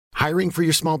Hiring for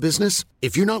your small business?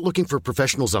 If you're not looking for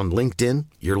professionals on LinkedIn,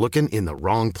 you're looking in the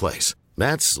wrong place.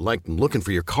 That's like looking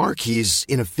for your car keys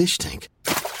in a fish tank.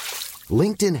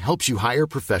 LinkedIn helps you hire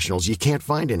professionals you can't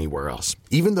find anywhere else,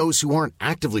 even those who aren't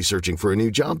actively searching for a new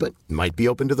job but might be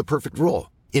open to the perfect role.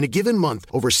 In a given month,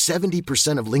 over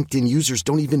 70% of LinkedIn users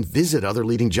don't even visit other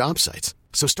leading job sites.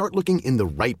 So start looking in the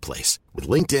right place. With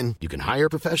LinkedIn, you can hire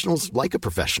professionals like a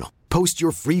professional. Post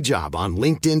your free job on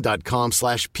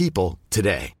linkedin.com/people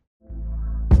today.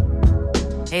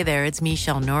 Hey there, it's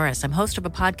Michelle Norris. I'm host of a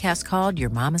podcast called Your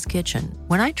Mama's Kitchen.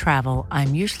 When I travel,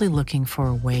 I'm usually looking for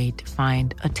a way to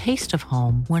find a taste of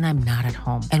home when I'm not at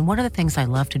home. And one of the things I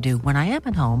love to do when I am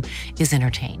at home is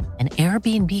entertain. And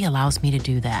Airbnb allows me to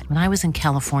do that. When I was in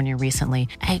California recently,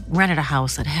 I rented a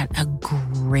house that had a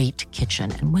great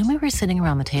kitchen. And when we were sitting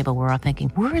around the table, we're all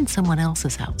thinking, we're in someone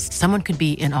else's house. Someone could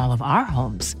be in all of our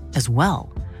homes as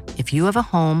well. If you have a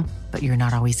home, but you're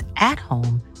not always at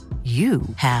home, you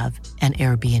have an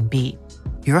Airbnb.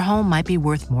 Your home might be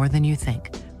worth more than you think.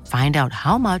 Find out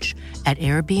how much at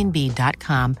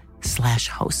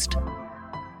airbnb.com/host.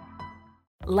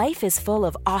 Life is full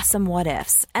of awesome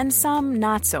what-ifs, and some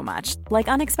not so much, like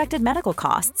unexpected medical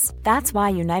costs. That's why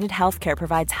United Healthcare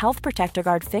provides Health Protector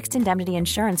Guard fixed indemnity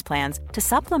insurance plans to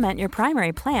supplement your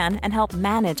primary plan and help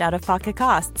manage out-of-pocket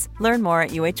costs. Learn more at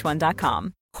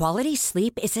uh1.com. Quality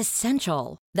sleep is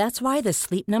essential. That's why the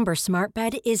Sleep Number Smart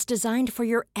Bed is designed for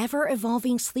your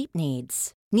ever-evolving sleep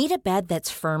needs. Need a bed that's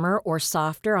firmer or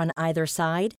softer on either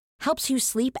side? Helps you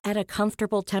sleep at a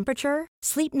comfortable temperature?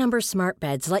 Sleep Number Smart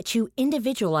Beds let you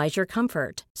individualize your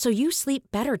comfort, so you sleep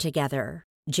better together.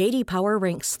 J.D. Power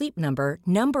ranks Sleep Number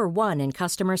number 1 in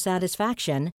customer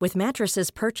satisfaction with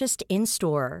mattresses purchased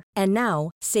in-store. And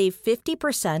now, save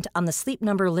 50% on the Sleep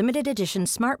Number Limited Edition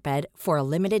Smart Bed for a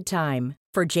limited time.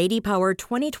 For J.D. Power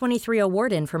 2023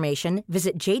 award information,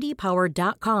 visit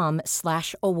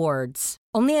jdpower.com/awards.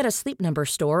 Only at a Sleep Number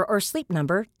store or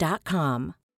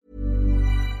sleepnumber.com.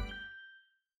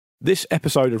 This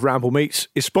episode of Ramble Meets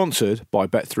is sponsored by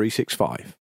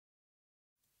Bet365.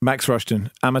 Max Rushton,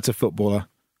 amateur footballer,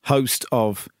 host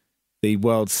of the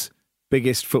world's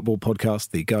biggest football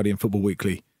podcast, The Guardian Football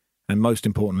Weekly, and most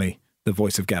importantly, the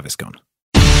voice of Gaviscon.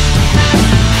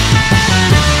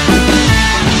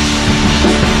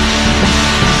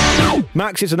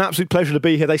 Max, it's an absolute pleasure to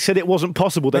be here. They said it wasn't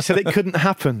possible. They said it couldn't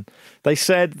happen. They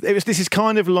said this is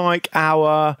kind of like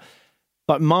our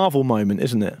Marvel moment,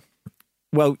 isn't it?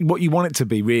 Well, what you want it to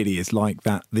be really is like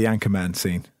that, the Anchorman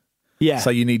scene. Yeah. So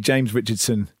you need James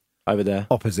Richardson over there,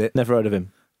 opposite. Never heard of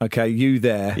him. Okay, you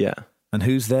there. Yeah. And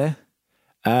who's there?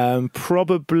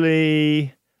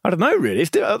 Probably, I don't know really.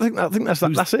 I think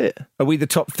that's it. Are we the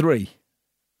top 3?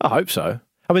 I hope so.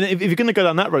 I mean, if you're going to go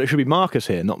down that road, it should be Marcus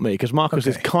here, not me, because Marcus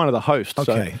is kind of the host.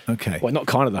 Okay. Well, not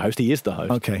kind of the host, he is the host.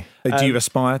 Okay. Do you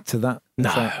aspire to that?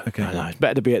 No. It's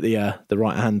better to be at the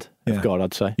right hand of God,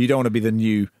 I'd say. You don't want to be the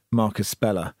new Marcus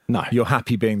Speller. No. You're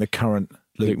happy being the current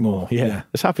Luke Moore. Yeah.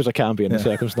 As happy as I can be in the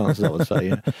circumstances, I would say.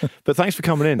 Yeah. But thanks for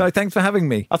coming in. No, thanks for having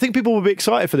me. I think people will be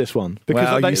excited for this one.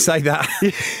 Because you say that.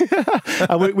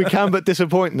 And we can but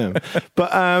disappoint them.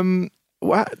 But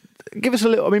give us a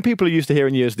little. I mean, people are used to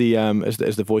hearing you as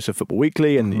the voice of Football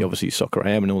Weekly, and obviously Soccer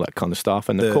AM and all that kind of stuff,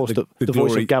 and of course the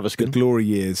voice of Gaviscon. The glory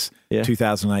years,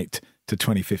 2008 to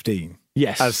 2015.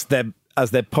 Yes, as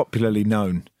they're popularly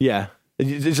known. Yeah,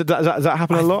 does that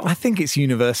happen a lot? I think it's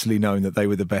universally known that they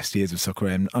were the best years of Soccer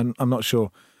AM. I'm not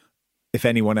sure if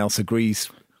anyone else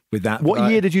agrees with that. What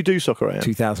year did you do Soccer AM?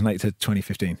 2008 to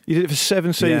 2015. You did it for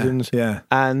 7 seasons. Yeah.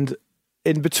 And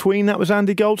in between that was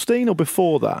Andy Goldstein, or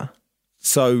before that?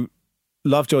 So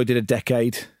Lovejoy did a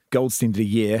decade, Goldstein did a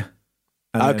year.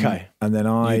 And then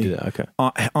I you did it, okay.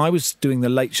 I was doing the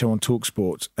late show on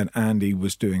TalkSport and Andy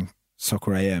was doing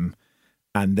Soccer AM,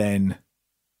 and then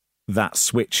that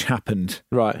switch happened.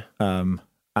 Right.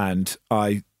 And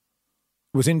I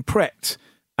was in Pret,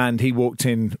 and he walked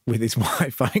in with his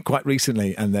wife, I think quite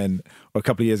recently, and then a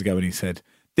couple of years ago, and he said,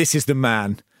 "This is the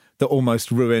man that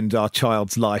almost ruined our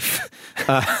child's life."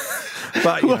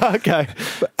 But okay,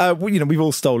 we've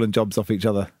all stolen jobs off each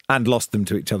other and lost them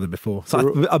to each other before.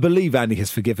 So I believe Andy has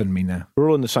forgiven me now. We're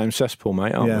all in the same cesspool,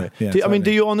 mate, aren't we? Yeah, I mean,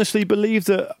 do you honestly believe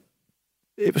that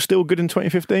it was still good in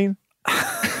 2015?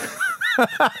 I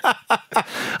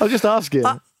was just asking.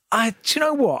 Do you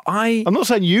know what? I'm not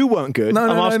saying you weren't good. I'm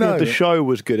asking if the No. show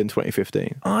was good in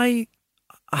 2015.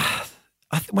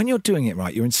 When you're doing it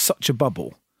right, you're in such a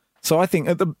bubble. So I think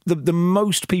the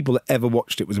most people that ever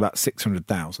watched it was about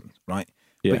 600,000, right?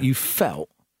 Yeah. But you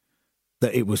felt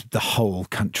that it was the whole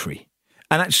country.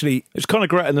 And actually, it's kind of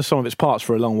greater than the sum of its parts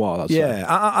for a long while, I'd say.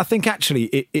 I think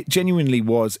actually it genuinely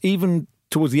was, even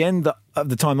towards the end of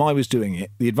the time I was doing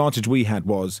it, the advantage we had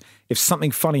was if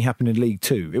something funny happened in League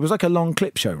Two, it was like a long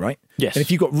clip show, right? Yes. And if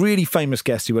you got really famous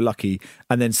guests, you were lucky.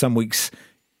 And then some weeks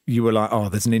you were like, oh,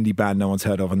 there's an indie band no one's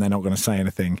heard of and they're not going to say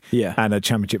anything. Yeah. And a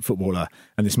championship footballer,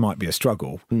 and this might be a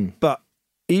struggle. But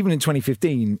even in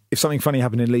 2015, if something funny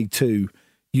happened in League Two,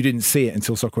 you didn't see it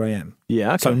until Soccer AM.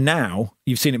 Yeah, okay. So now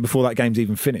you've seen it before that game's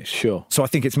even finished. Sure. So I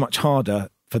think it's much harder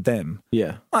for them.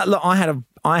 Yeah. Look,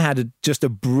 I had just a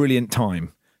brilliant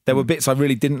time. There were bits I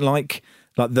really didn't like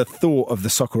the thought of the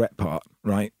Soccerette part,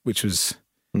 right? Which was...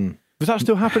 Was that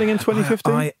still happening in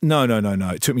 2015? No.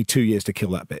 It took me 2 years to kill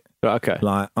that bit. Right, okay.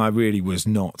 Like, I really was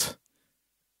not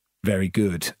very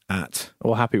good at...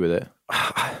 Or happy with it?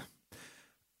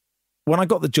 When I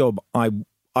got the job, I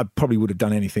probably would have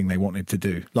done anything they wanted to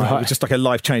do. Like, It was just like a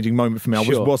life-changing moment for me.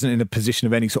 I wasn't in a position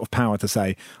of any sort of power to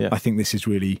say, I think this is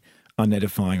really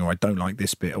unedifying, or I don't like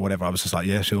this bit, or whatever. I was just like,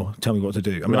 yeah, sure, tell me what to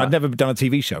do. I mean, I'd never done a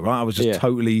TV show, right? I was just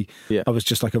totally... I was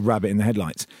just like a rabbit in the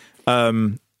headlights.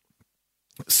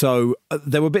 So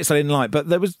there were bits I didn't like, but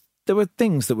there were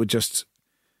things that were just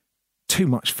too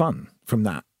much fun from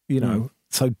that, you know.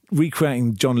 So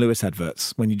recreating John Lewis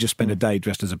adverts when you just spend a day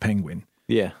dressed as a penguin,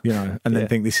 and then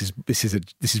think this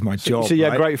is my job. So you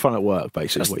had right? great fun at work,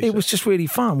 basically. It was just really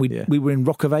fun. We were in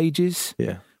Rock of Ages.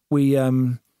 Yeah. We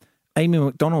Amy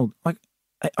McDonald.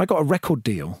 I got a record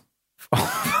deal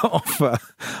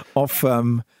off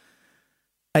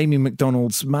Amy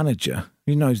McDonald's manager.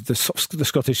 You know, the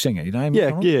Scottish singer, you know? Amy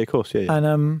McDonald? Yeah, of course, yeah.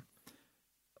 And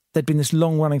there'd been this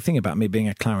long-running thing about me being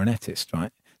a clarinetist,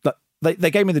 right? Like,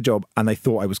 they gave me the job and they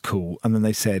thought I was cool. And then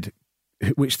they said,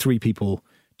 which 3 people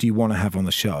do you want to have on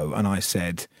the show? And I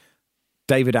said,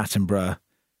 David Attenborough,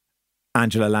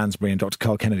 Angela Lansbury and Dr.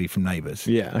 Carl Kennedy from Neighbours.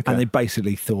 Yeah, okay. And they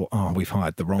basically thought, oh, we've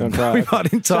hired the wrong Okay. We've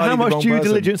hired entirely So how the much wrong due person.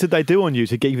 diligence did they do on you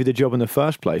to give you the job in the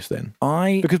first place then?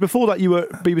 Because before that you were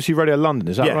at BBC Radio London,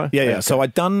 is that right? Yeah. Okay. So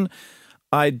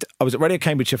I was at Radio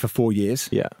Cambridgeshire for 4 years.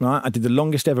 Yeah. Right. I did the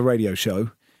longest ever radio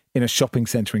show in a shopping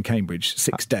centre in Cambridge,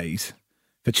 6 days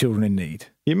for children in need.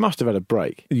 You must have had a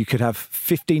break. You could have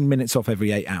 15 minutes off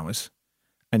every 8 hours,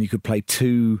 and you could play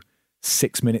 2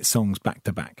 6-minute songs back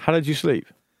to back. How did you sleep?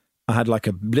 I had like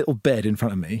a little bed in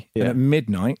front of me, and at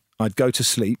midnight I'd go to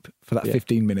sleep for that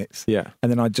 15 minutes, and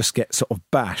then I'd just get sort of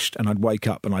bashed, and I'd wake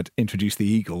up and I'd introduce the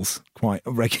Eagles quite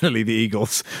regularly. The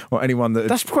Eagles, or anyone that...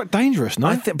 That's quite dangerous,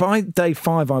 no? By day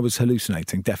 5 I was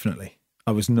hallucinating, definitely.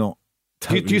 I was not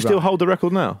totally Do you still hold the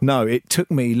record now? No, it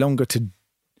took me longer to...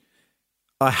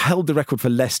 I held the record for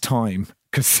less time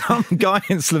because some guy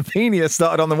in Slovenia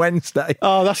started on the Wednesday.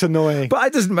 Oh, that's annoying. But I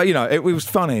just, you know, it was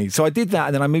funny. So I did that,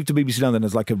 and then I moved to BBC London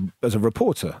as a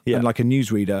reporter and like a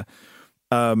newsreader.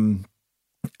 And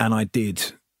I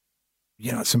did,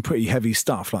 you know, some pretty heavy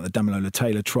stuff like the Damilola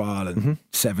Taylor trial and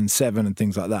 7-7 and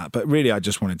things like that. But really, I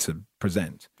just wanted to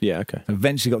present. Yeah, okay.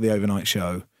 Eventually got the overnight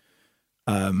show,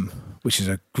 which is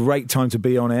a great time to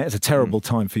be on air. It's a terrible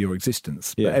time for your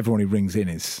existence. But everyone who rings in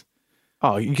is...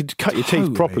 Oh, you could cut your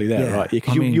teeth properly there, right?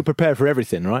 Because you prepare for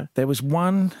everything, right? There was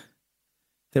one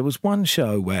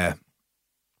show where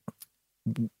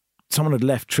someone had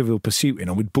left Trivial Pursuit in,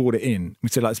 and we'd bought it in. We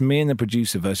said, like, it's me and the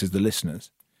producer versus the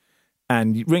listeners,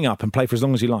 and you ring up and play for as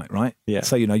long as you like, right? Yeah.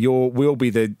 So, you know, we'll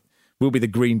be the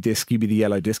green disc, you be the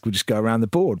yellow disc. We'll just go around the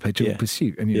board, play Trivial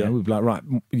Pursuit, and you know, we'd be like, right,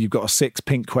 you've got a 6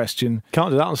 pink question. Can't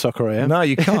do that on Soccer AM. No,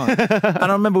 you can't. And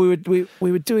I remember we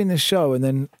were doing this show, and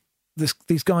then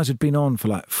these guys had been on for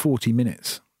like 40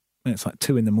 minutes, and it's like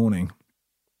 2 a.m,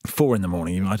 4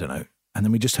 a.m, I don't know. And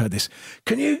then we just heard this,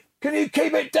 can you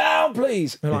keep it down,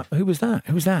 please? And we're like, who was that?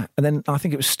 Who was that? And then I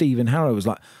think it was Stephen Harrow was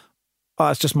like, oh,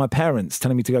 it's just my parents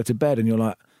telling me to go to bed. And you're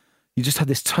like, you just had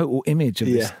this total image of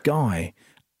this guy.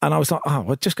 And I was like, oh,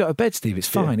 well, just go to bed, Steve. It's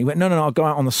fine. He went, no, I'll go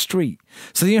out on the street.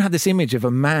 So then you had this image of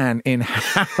a man in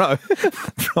Harrow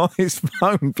on his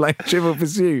phone playing Trivial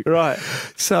Pursuit. Right.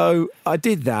 So I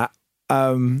did that.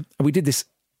 We did this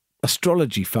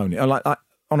astrology phone. Like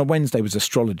on a Wednesday was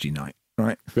astrology night,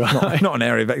 right? Not an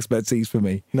area of expertise for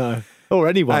me. No. Or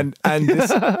anyone. And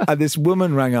this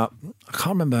woman rang up. I can't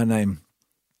remember her name.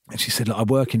 And she said, look, I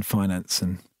work in finance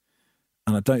and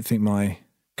I don't think my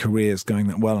career's going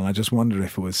that well. And I just wonder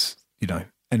if it was, you know,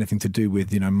 anything to do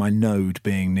with, you know, my node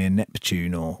being near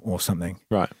Neptune or something.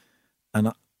 Right.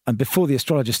 And before the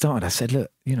astrologer started, I said,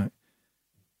 look, you know,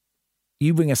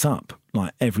 you ring us up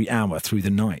like every hour through the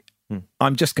night.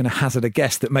 I'm just going to hazard a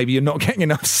guess that maybe you're not getting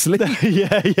enough sleep.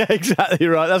 yeah, exactly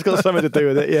right. That's got something to do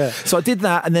with it, yeah. So I did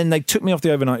that, and then they took me off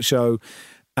the overnight show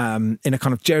in a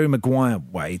kind of Jerry Maguire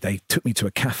way. They took me to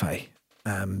a cafe.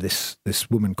 This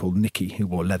woman called Nikki, who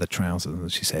wore leather trousers,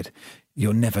 and she said,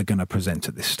 you're never going to present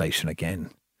at this station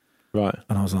again. Right.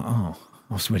 And I was like, oh,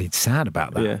 I was really sad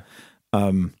about that.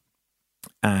 Yeah.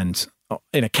 And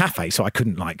in a cafe, so I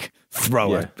couldn't like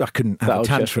throw Yeah. I couldn't have a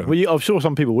tantrum. Well, I'm sure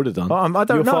some people would have done. I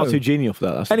don't You're know. far too genial for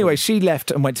that. That's the Anyway, thing. she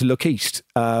left and went to Look East,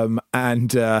 and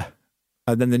then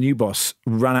the new boss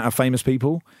ran out of famous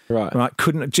people. Right.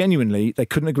 They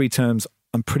couldn't agree terms.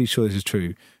 I'm pretty sure this is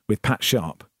true with Pat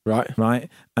Sharp. Right. And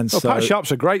Well, so Pat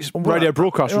Sharp's a great radio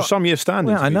broadcaster with some years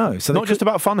standing. Well, I know. So not just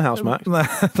about Funhouse,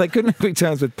 Matt. they couldn't agree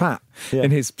terms with Pat Yeah. in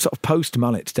his sort of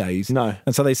post-mullet days. No.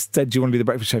 And so they said, do you want to do the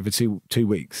breakfast show for two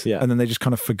weeks? Yeah. And then they just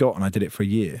kind of forgot, and I did it for a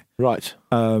year. Right.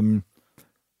 And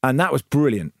that was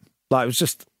brilliant. Like, it's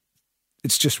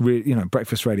just really,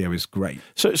 breakfast radio is great.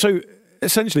 So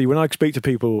essentially, when I speak to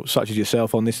people such as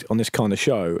yourself on this kind of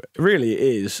show, really it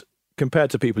is,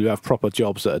 compared to people who have proper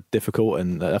jobs that are difficult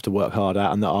and that have to work hard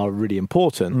at and that are really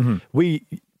important,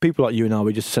 people like you and I,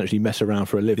 we just essentially mess around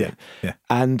for a living. Yeah.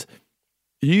 And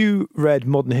you read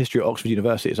modern history at Oxford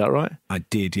University, is that right? I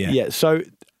did, yeah. Yeah. So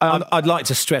I'd like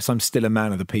to stress I'm still a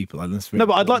man of the people. no,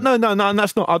 but I'd like no, and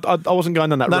that's not. I wasn't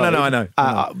going down that road. No, I know.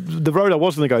 The road I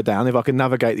was going to go down, if I can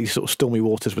navigate these sort of stormy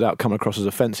waters without coming across as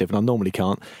offensive, and I normally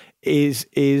can't, is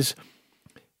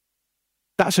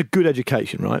that's a good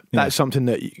education, right? Yeah. That's something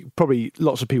that probably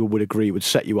lots of people would agree would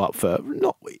set you up for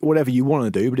not whatever you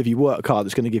want to do, but if you work hard,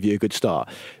 it's going to give you a good start.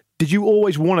 Did you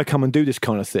always want to come and do this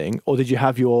kind of thing, or did you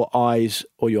have your eyes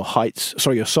or your sights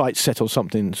set on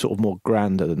something sort of more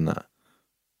grander than that?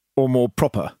 Or more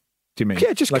proper, do you mean?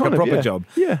 Yeah, just like kind a of, proper yeah. job.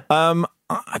 Yeah.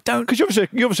 I don't... Because you're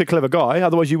obviously a clever guy,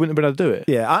 otherwise you wouldn't have been able to do it.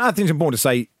 Yeah, I think it's important to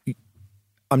say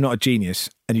I'm not a genius,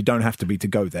 and you don't have to be to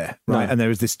go there, right? No. And there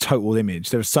is this total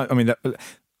image.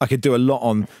 I could do a lot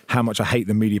on how much I hate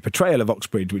the media portrayal of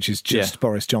Oxbridge, which is just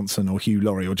Boris Johnson or Hugh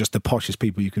Laurie or just the poshest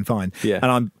people you can find. Yeah. And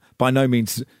I'm by no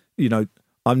means,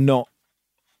 I'm not.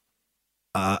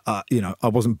 I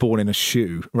wasn't born in a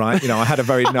shoe, right? I had a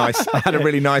very nice, a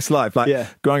really nice life. Like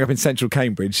growing up in central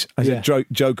Cambridge, I used to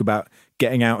joke about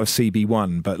getting out of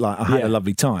CB1, but like I had a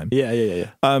lovely time. Yeah.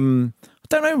 I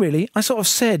don't know really. I sort of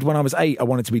said when I was 8 I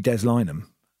wanted to be Des Lynam,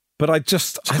 but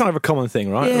it's kind of a common thing,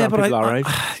 right? Yeah, around but people our age.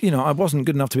 I wasn't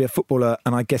good enough to be a footballer,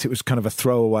 and I guess it was kind of a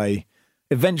throwaway.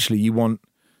 Eventually, you want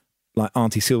like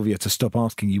Auntie Sylvia to stop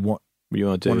asking you what you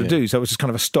want to do. So it was just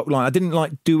kind of a stop line. I didn't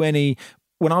like do any.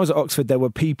 When I was at Oxford, there were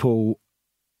people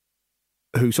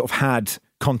who sort of had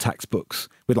contacts books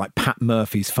with like Pat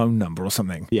Murphy's phone number or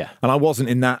something. Yeah. And I wasn't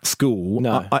in that school.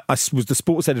 No. I was the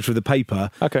sports editor of the paper.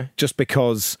 Okay. Just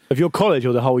because of your college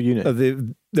or the whole unit?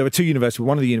 There were two universities,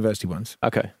 one of the university ones.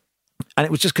 Okay. And it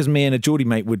was just because me and a Geordie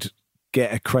mate would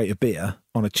get a crate of beer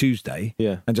on a Tuesday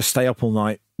and just stay up all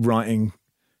night writing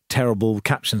terrible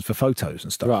captions for photos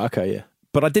and stuff. Right, okay, yeah.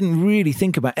 But I didn't really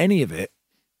think about any of it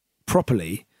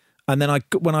properly. And then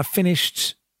when I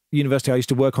finished university, I used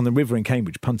to work on the river in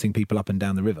Cambridge, punting people up and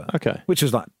down the river. Okay. Which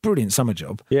was like brilliant summer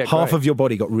job. Yeah, half of your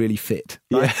body got really fit.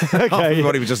 Right? Yeah. Okay, half of your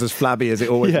body was just as flabby as it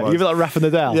always was. You were like Rafa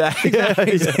Nadal. Yeah,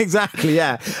 exactly,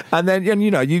 yeah. And then,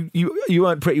 you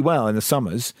earned pretty well in the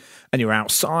summers and you were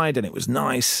outside and it was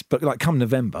nice. But like come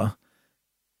November,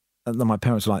 and then my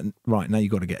parents were like, right, now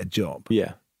you've got to get a job.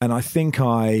 Yeah. And I think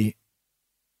I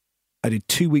did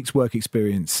 2 weeks work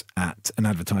experience at an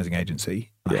advertising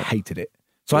agency. I hated it.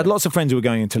 So I had lots of friends who were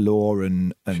going into law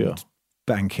and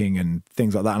banking and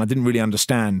things like that. And I didn't really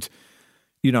understand,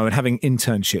 and having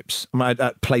internships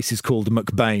at places called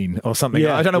McBain or something.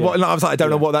 Yeah, I don't know what, I was like, I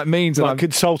don't know what that means. Like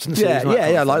consultancy.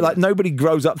 Yeah. Like nobody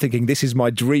grows up thinking this is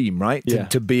my dream, right?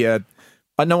 To be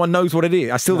no one knows what it is.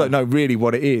 I still don't know really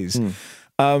what it is.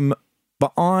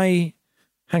 But I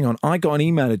got an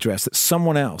email address that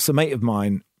someone else, a mate of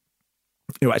mine,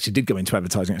 who actually did go into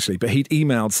advertising but he'd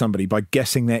emailed somebody by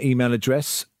guessing their email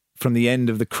address from the end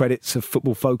of the credits of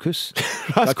Football Focus.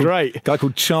 That's great. A guy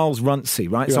called Charles Runcie,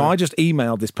 right? So I just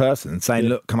emailed this person saying,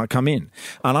 look, can I come in?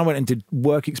 And I went and did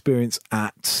work experience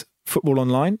at Football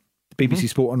Online, BBC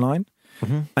Sport Online.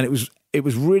 And it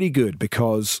was really good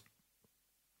because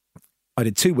I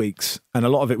did 2 weeks and a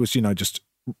lot of it was, just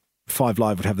 5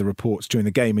 Live would have the reports during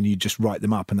the game and you just write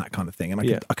them up and that kind of thing. And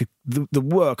I could the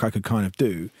work I could kind of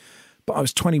do. But I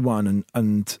was 21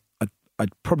 and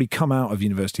I'd probably come out of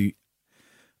university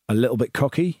a little bit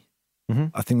cocky.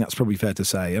 I think that's probably fair to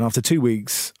say. And after 2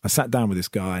 weeks, I sat down with this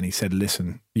guy and he said,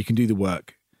 listen, you can do the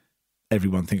work.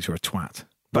 Everyone thinks you're a twat,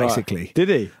 basically. Right. Did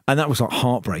he? And that was like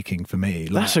heartbreaking for me.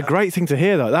 Like, that's a great thing to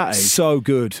hear though, that age. So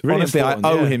good. Really honestly, I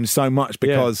owe him so much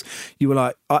because you were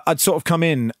like, I'd sort of come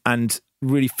in and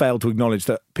really failed to acknowledge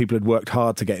that people had worked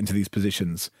hard to get into these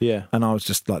positions. Yeah. And I was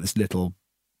just like this little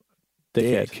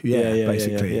dick. Yeah,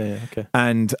 basically. Yeah, okay.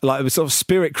 And like it was sort of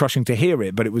spirit crushing to hear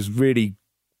it, but it was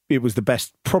the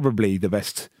best, probably the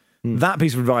best That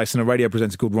piece of advice, and a radio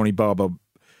presenter called Ronnie Barber,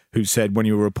 who said when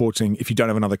you were reporting, if you don't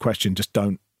have another question, just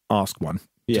don't ask one.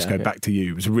 Just go back to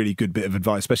you. It was a really good bit of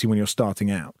advice, especially when you're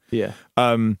starting out. Yeah.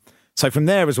 So from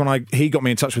there was when he got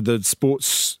me in touch with the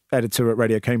sports editor at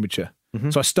Radio Cambridgeshire.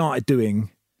 So I started doing,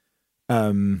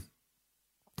 going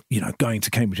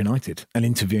to Cambridge United and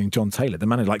interviewing John Taylor, the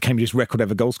manager, like Cambridge's record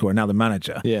ever goal scorer, and now the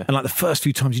manager. Yeah. And like the first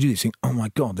few times you do this, you think, oh my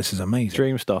God, this is amazing.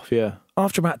 Dream stuff, yeah.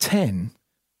 After about 10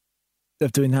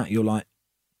 of doing that, you're like,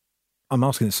 I'm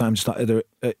asking the same, just like, are there,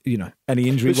 any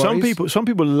injury worries? Some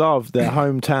people love their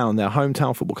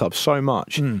hometown football club so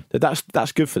much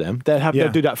that's good for them. They'll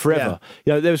do that forever.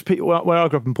 Yeah. There's people where I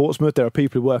grew up in Portsmouth. There are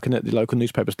people who working at the local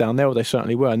newspapers down there, or they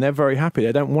certainly were, and they're very happy.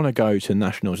 They don't want to go to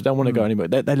nationals. They don't want to go anywhere.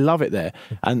 They love it there.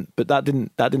 But that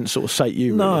didn't sort of sate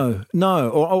you. Really.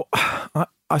 No.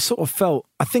 I sort of felt,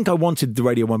 I think I wanted the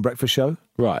Radio 1 breakfast show.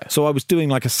 Right. So I was doing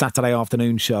like a Saturday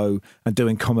afternoon show and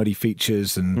doing comedy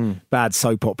features and bad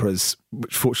soap operas,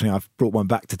 which fortunately I've brought one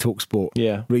back to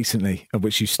TalkSport recently, of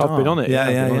which you starred. I've been on it.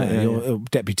 Yeah. You're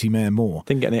Deputy Mayor Moore.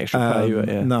 Didn't get any extra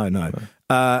pay. No.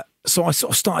 So I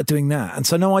sort of started doing that. And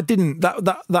so no, I didn't,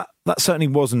 that certainly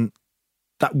wasn't,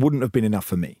 that wouldn't have been enough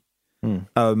for me.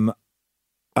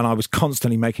 And I was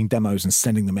constantly making demos and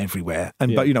sending them everywhere.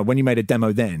 But when you made a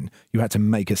demo, then you had to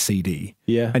make a CD.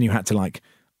 Yeah. And you had to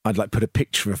I'd put a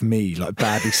picture of me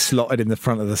badly slotted in the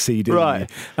front of the CD.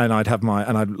 Right. And I'd have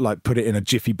I'd put it in a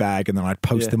jiffy bag, and then I'd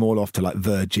post them all off to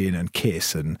Virgin and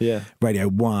Kiss and Radio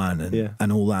 1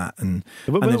 and all that. And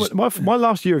my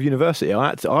last year of university,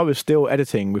 I was still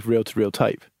editing with reel-to-reel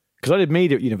tape. Because I did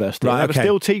media at university. Right, and I was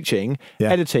still teaching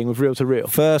editing with reel-to-reel.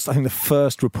 I think the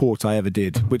first report I ever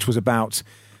did, which was about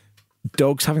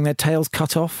dogs having their tails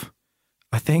cut off,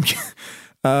 I think.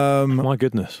 My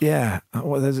goodness. Yeah.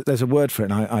 Well, there's a word for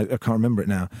it, and I can't remember it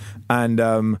now. And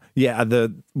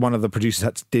one of the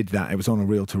producers did that. It was on a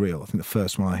reel-to-reel. I think the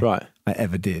first one I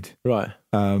ever did. Right.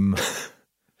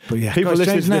 But yeah, people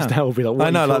listening to this now will be like, what I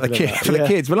know, are you the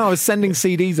kids. When I was sending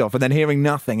CDs off and then hearing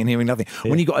nothing.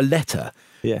 When you got a letter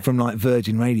from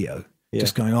Virgin Radio,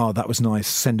 just going, oh, that was nice,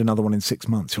 send another one in 6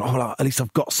 months. You're, at least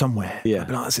I've got somewhere. Yeah.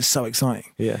 This is so exciting.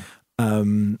 Yeah.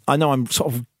 I know I'm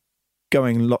sort of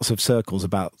going lots of circles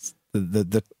about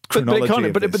the chronology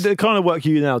but the kind of work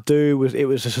you now do was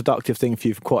a seductive thing for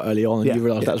you quite early on, and you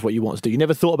realised that's what you want to do. You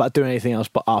never thought about doing anything else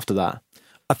but after that.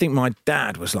 I think my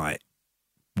dad was like,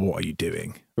 what are you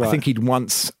doing? Right. I think he'd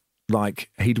once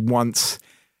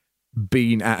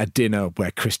been at a dinner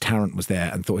where Chris Tarrant was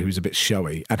there and thought he was a bit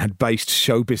showy and had based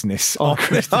show business on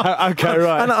Chris Tarrant. Okay,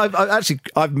 right. And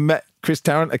I've met Chris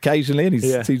Tarrant occasionally, and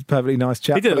he's a perfectly nice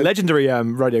chap. He did a legendary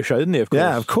radio show, didn't he? Of course.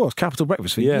 Yeah, of course. Capital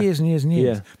Breakfast for years and years and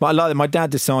years. Yeah. But I like that my dad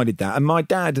decided that, and my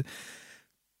dad,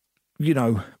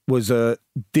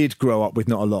 did grow up with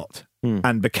not a lot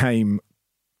and became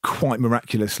quite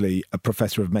miraculously a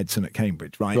professor of medicine at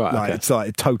Cambridge, right? It's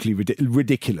totally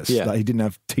ridiculous that he didn't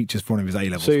have teachers for one of his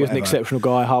A-levels. So he was an exceptional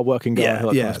guy, hard-working guy. Yeah.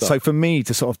 Kind of so for me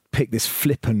to sort of pick this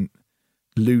flippant,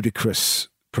 ludicrous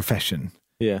profession,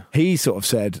 he sort of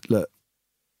said, look,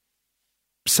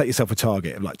 set yourself a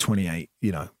target of 28,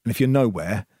 and if you're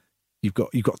nowhere, you've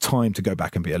got time to go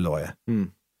back and be a lawyer.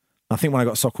 I think when I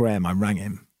got Soccer AM, I rang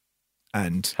him,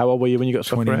 and how old were you when you got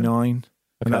Soccer AM? 29.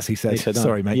 And that's he said,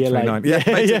 sorry, mate, 29.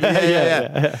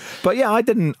 Yeah. But I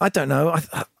don't know.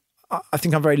 I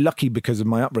think I'm very lucky because of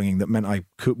my upbringing that meant I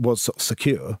was sort of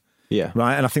secure. Yeah.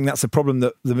 Right. And I think that's the problem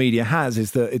that the media has,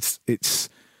 is that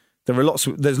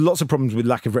there's lots of problems with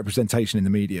lack of representation in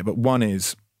the media. But one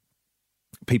is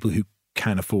people who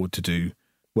can afford to do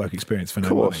work experience for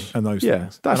no money and those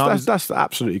things. That's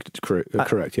absolutely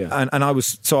correct. Yeah. And I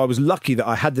was lucky that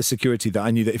I had the security that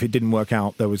I knew that if it didn't work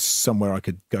out, there was somewhere I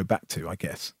could go back to, I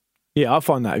guess. Yeah, I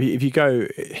find that if you go,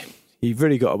 you've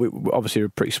really got. Obviously, we're a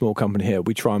pretty small company here.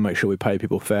 We try and make sure we pay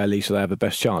people fairly so they have the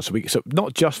best chance. So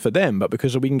not just for them, but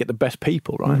because we can get the best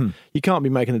people. Right. Mm-hmm. You can't be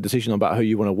making a decision about who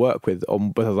you want to work with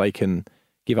on whether they can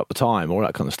give up the time or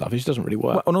that kind of stuff. It just doesn't really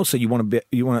work. Well, and also, you want to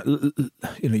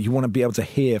be able to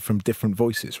hear from different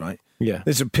voices, right? Yeah.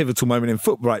 There's a pivotal moment in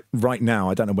football right now.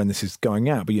 I don't know when this is going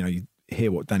out, but you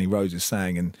hear what Danny Rose is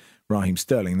saying and Raheem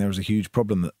Sterling. There is a huge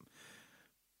problem that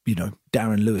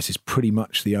Darren Lewis is pretty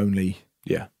much the only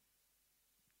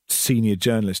senior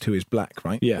journalist who is black,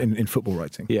 right? Yeah. In football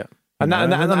writing. Yeah. And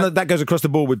that goes across the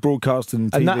board with broadcast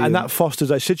and TV. And that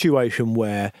fosters a situation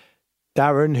where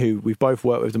Darren, who we've both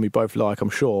worked with and we both like, I'm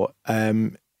sure,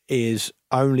 is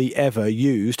only ever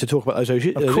used to talk about those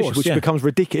issues, which becomes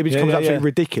ridiculous. It becomes absolutely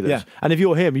ridiculous. Yeah. And if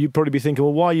you're him, you'd probably be thinking,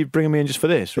 well, why are you bringing me in just for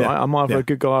this, right? I'm either a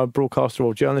good guy, a broadcaster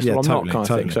or a journalist, or I'm not, kind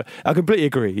of thing. So I completely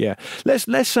agree, yeah. Let's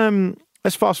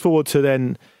fast forward to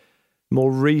then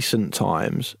more recent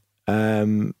times.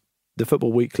 the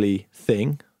Football Weekly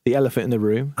thing, the elephant in the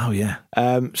room. Oh, yeah.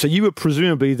 So you were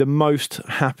presumably the most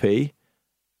happy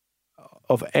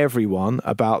of everyone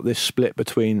about this split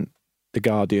between The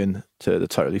Guardian to the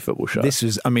Totally Football Show. This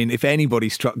was, I mean, if anybody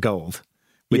struck gold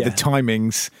with the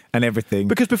timings and everything.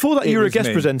 Because before that, you were a guest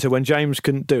me. presenter when James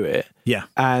couldn't do it. Yeah.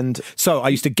 And so I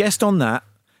used to guest on that,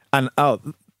 and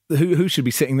who should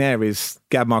be sitting there is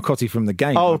Gab Marcotti from The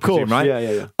Game. Oh, I of course. presume,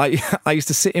 right? Yeah. I used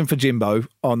to sit in for Jimbo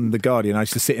on The Guardian. I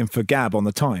used to sit in for Gab on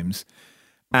The Times.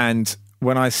 And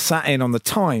when I sat in on The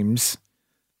Times,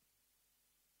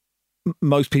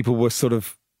 most people were sort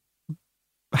of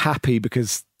happy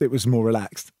because it was more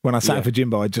relaxed. When I sat in for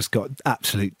Jimbo, I just got I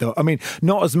mean,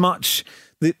 not as much.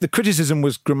 The criticism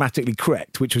was grammatically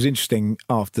correct, which was interesting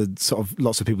after sort of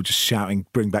lots of people just shouting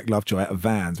 "Bring back Lovejoy" out of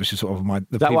vans, which is sort of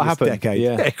the that what happened? decade.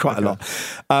 Yeah, quite a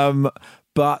lot.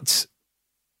 But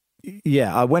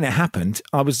yeah, when it happened,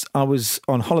 I was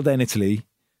on holiday in Italy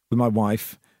with my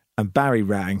wife, and Barry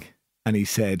rang and he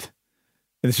said,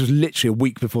 and this was literally a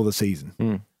week before the season,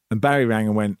 and Barry rang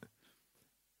and went,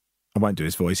 I won't do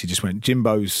his voice, he just went,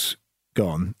 "Jimbo's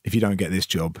gone. If you don't get this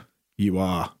job, you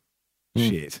are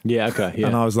shit." Yeah, okay. Yeah,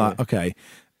 and I was like, okay.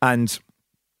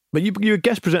 But you had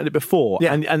guest presented it before,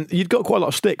 Yeah. and you'd got quite a lot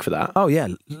of stick for that. Oh, yeah.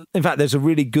 In fact, there's a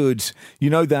really good,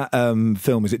 that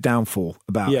film, is it Downfall,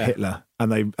 about Hitler,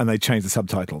 and they changed the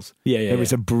subtitles. Yeah. There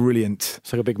was a brilliant,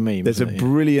 It's like a big meme. there's a isn't it?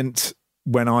 brilliant,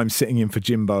 when I'm sitting in for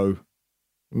Jimbo,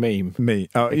 meme.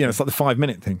 it's like the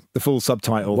 5-minute thing, the full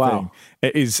subtitle thing.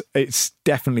 It's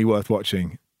definitely worth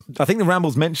watching. I think the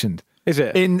Ramble's mentioned. Is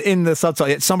it? In the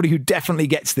subtitle, it's somebody who definitely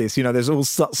gets this. There's all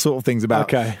sort of things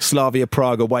about Slavia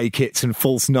Prague away kits and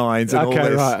false nines and all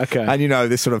this. Right, okay.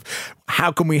 And, this sort of,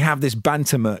 how can we have this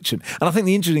banter merchant? And I think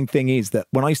the interesting thing is that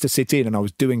when I used to sit in and I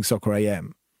was doing Soccer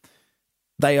AM,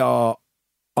 they are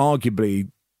arguably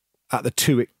at the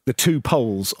two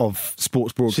poles of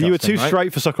sports broadcasting. So you were too right?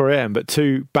 straight for Soccer AM, but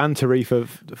too bantery for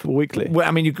Weekly. Well,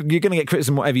 I mean, you're going to get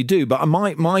criticism whatever you do, but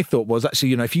my thought was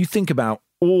actually, if you think about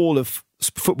all of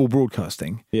football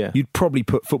broadcasting, you'd probably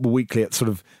put Football Weekly at sort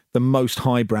of the most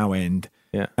highbrow end,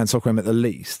 and Soccer AM at the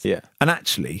least. Yeah. And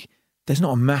actually, there's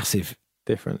not a massive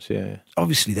difference. Yeah.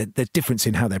 Obviously, there's difference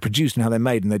in how they're produced and how they're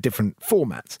made, and they're different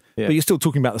formats. Yeah. But you're still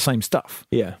talking about the same stuff.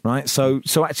 Yeah. Right. So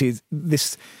actually,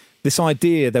 this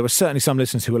idea, there were certainly some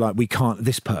listeners who were like, we can't have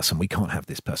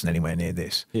this person anywhere near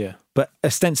this. Yeah. But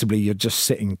ostensibly, you're just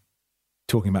sitting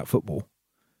talking about football.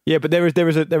 Yeah, but there is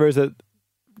a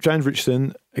James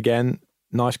Richardson, again,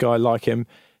 nice guy, like him.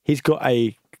 He's got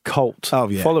a cult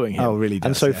following him. Oh, really does,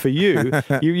 and so for you,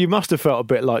 you must have felt a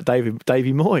bit like Davy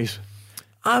Moyes.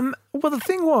 Well, the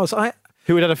thing was,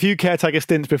 who had a few caretaker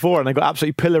stints before and they got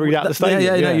absolutely pilloried out of the stadium.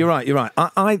 Yeah, no, you're right.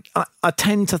 I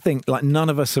tend to think like none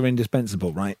of us are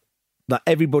indispensable, right? Like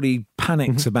everybody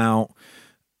panics about,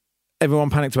 everyone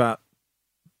panicked about,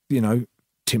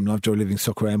 Tim Lovejoy leaving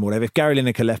Soccer AM or whatever. If Gary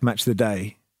Lineker left Match of the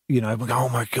Day, we go, oh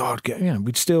my God,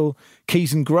 we'd still,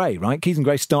 Keys and Gray, right? Keys and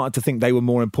Gray started to think they were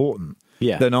more important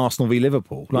than Arsenal v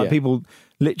Liverpool. Like people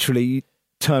literally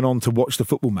turn on to watch the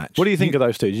football match. What do you think of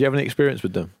those two? Did you have any experience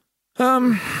with them?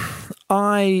 When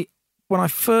I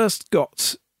first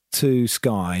got to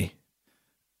Sky,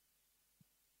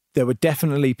 there were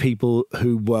definitely people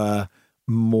who were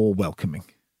more welcoming.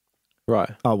 Right.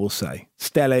 I will say.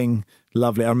 Stelling,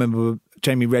 lovely. I remember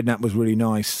Jamie Redknapp was really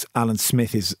nice. Alan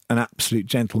Smith is an absolute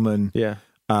gentleman. Yeah.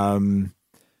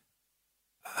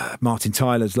 Martin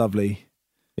Tyler's lovely.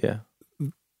 Yeah.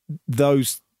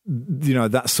 Those,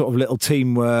 that sort of little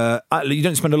team were, you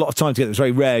don't spend a lot of time together. It's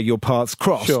very rare your paths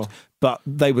crossed. Sure. But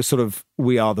they were sort of,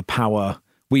 we are the power.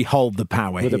 We hold the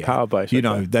power with here. the power base.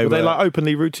 Were they like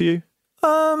openly rude to you?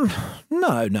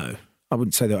 No. I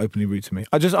wouldn't say they're openly rude to me.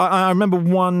 I remember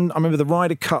the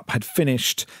Ryder Cup had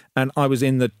finished and I was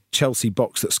in the Chelsea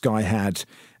box that Sky had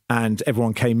and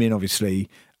everyone came in, obviously,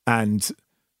 and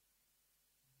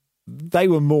they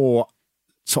were more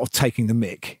sort of taking the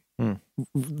mick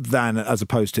than as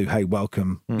opposed to, hey,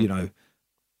 welcome,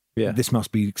 this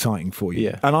must be exciting for you.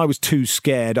 Yeah. And I was too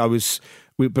scared.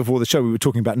 Before the show, we were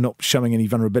talking about not showing any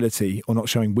vulnerability or not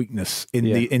showing weakness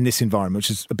in this environment, which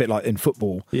is a bit like in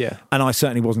football. Yeah. And I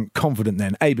certainly wasn't confident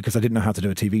then, because I didn't know how to do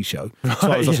a TV show.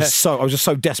 So I was just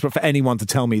so desperate for anyone to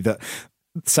tell me that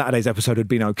Saturday's episode had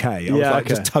been okay. I was like,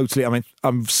 just totally,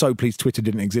 I'm so pleased Twitter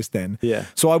didn't exist then. Yeah.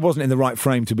 So I wasn't in the right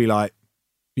frame to be like,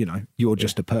 you're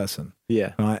just a person.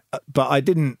 Yeah. Right. But I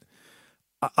didn't,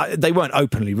 they weren't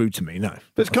openly rude to me, no.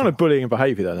 But it's kind of bullying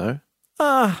behaviour though, no?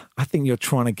 I think you're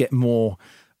trying to get more.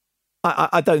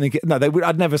 I don't think.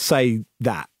 I'd never say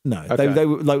that. No. Okay.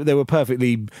 They were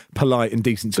perfectly polite and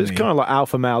decent to So me. it's kind of like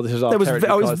alpha male. This is our I was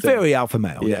territory very alpha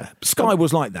male. Yeah. Sky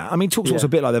was like that. I mean, TalkSport's a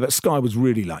bit like that, but Sky was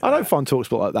really like that. I don't find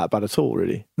TalkSport like that bad at all,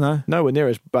 really. No? Nowhere near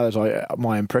as bad as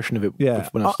my impression of it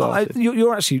when I started.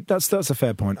 You're actually, that's a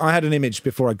fair point. I had an image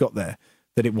before I got there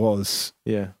that it was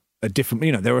a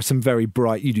different, there are some very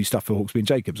bright, you do stuff for Hawksby and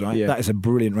Jacobs, right? Yeah. That is a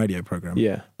brilliant radio programme.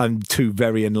 Yeah. And two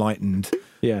very enlightened,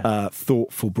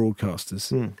 thoughtful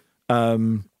broadcasters.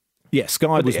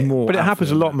 Sky was more. But it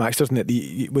happens a lot, Max, doesn't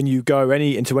it? When you go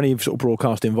into any sort of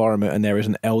broadcast environment and there is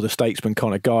an elder statesman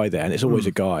kind of guy there, and it's always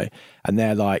a guy, and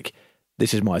they're like,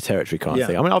 this is my territory kind of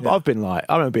thing. I mean, I've been like,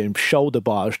 I remember being shoulder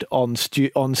barged on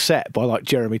set by like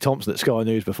Jeremy Thompson at Sky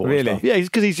News before. Really? Yeah,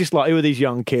 because he's just like, who are these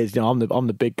young kids? I'm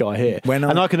the big guy here.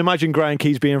 And I can imagine Graham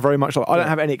Keys being very much like, I don't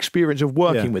have any experience of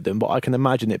working with them, but I can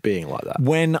imagine it being like that.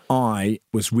 When I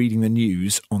was reading the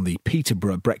news on the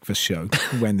Peterborough breakfast show,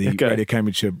 when the Radio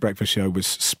Cambridgeshire breakfast show was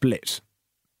split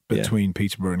between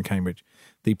Peterborough and Cambridge,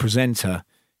 the presenter,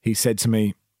 he said to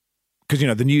me,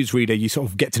 because, the newsreader, you sort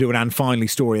of get to do an and finally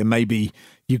story and maybe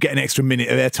you get an extra minute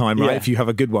of airtime, right, if you have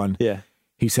a good one. Yeah.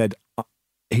 He said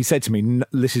to me,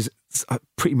 this is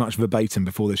pretty much verbatim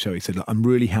before the show, he said, I'm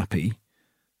really happy,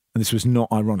 and this was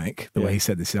not ironic, the way he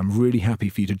said this, I'm really happy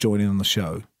for you to join in on the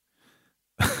show.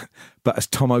 But as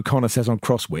Tom O'Connor says on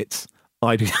Crosswits,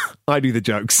 I do the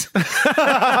jokes.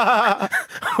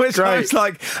 Which I was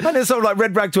like, and it's sort of like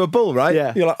red rag to a bull, right?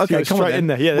 Yeah. You're like, okay, come straight on in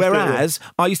there. Yeah, whereas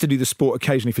I used to do the sport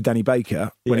occasionally for Danny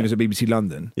Baker when he was at BBC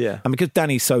London. Yeah. And because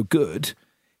Danny's so good,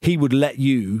 he would let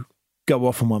you go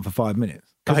off on one for 5 minutes.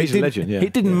 He's a legend,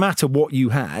 It didn't matter what you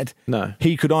had. No.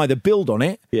 He could either build on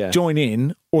it, join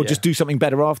in, or just do something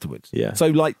better afterwards. Yeah. So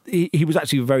like he was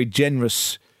actually a very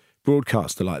generous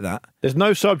broadcaster like that. There's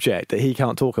no subject that he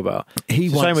can't talk about.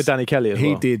 It's the same with Danny Kelly as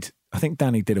well. I think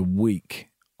Danny did a week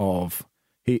of,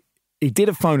 he did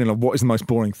a phone-in of what is the most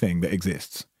boring thing that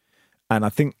exists. And I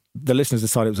think the listeners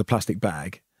decided it was a plastic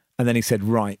bag. And then he said,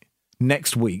 right,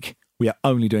 next week we are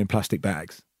only doing plastic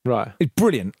bags. Right. It's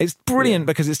brilliant. It's brilliant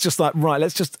because it's just like, right,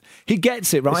 he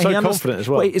gets it, right? He's so confident as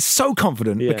well. It's so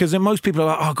confident because then most people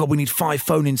are like, oh God, we need 5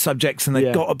 phone-in subjects and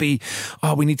they've got to be,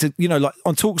 we need to, like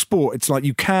on TalkSport, it's like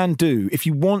you can do, if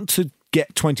you want to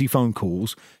get 20 phone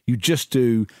calls, you just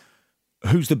do,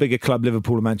 who's the bigger club,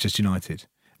 Liverpool or Manchester United?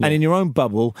 Yeah. And in your own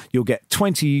bubble, you'll get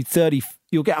 20, 30,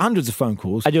 you'll get hundreds of phone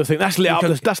calls. And you'll think, that's lit up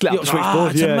the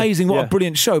switchboard. It's amazing, what a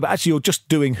brilliant show. But actually, you're just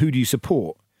doing, who do you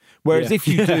support? Whereas if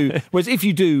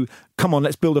you do, come on,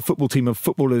 let's build a football team of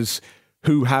footballers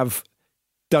who have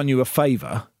done you a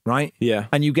favour, right? Yeah.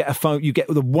 And you get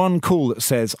the one call that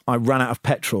says, I ran out of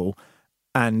petrol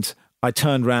and I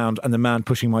turned round and the man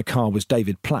pushing my car was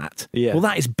David Platt. Yeah. Well,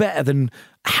 that is better than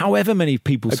however many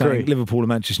people saying Liverpool and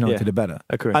Manchester United are better.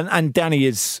 Agree. And Danny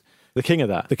is the king of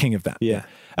that. The king of that. Yeah.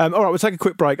 All right, we'll take a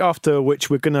quick break, after which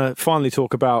we're going to finally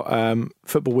talk about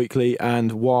Football Weekly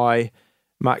and why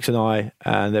Max and I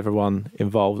and everyone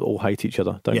involved all hate each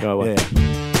other. Don't go away. Yeah.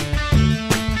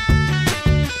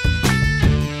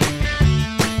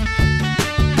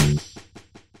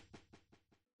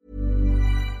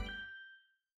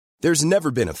 There's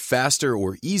never been a faster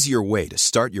or easier way to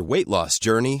start your weight loss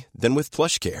journey than with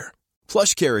PlushCare.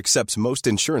 PlushCare accepts most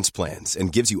insurance plans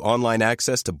and gives you online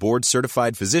access to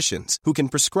board-certified physicians who can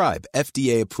prescribe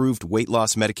FDA-approved weight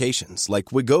loss medications like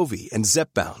Wegovy and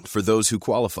Zepbound for those who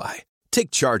qualify. Take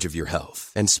charge of your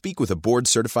health and speak with a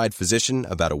board-certified physician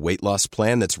about a weight loss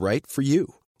plan that's right for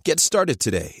you. Get started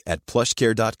today at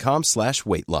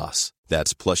plushcare.com/weight loss.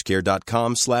 That's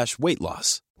plushcare.com/weight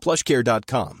loss.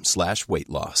 plushcare.com/weight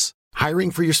loss.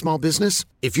 Hiring for your small business?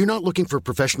 If you're not looking for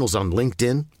professionals on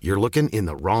LinkedIn, you're looking in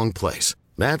the wrong place.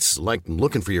 That's like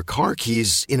looking for your car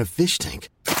keys in a fish tank.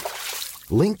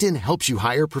 LinkedIn helps you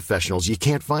hire professionals you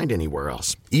can't find anywhere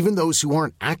else, even those who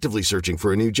aren't actively searching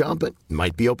for a new job but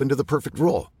might be open to the perfect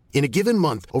role. In a given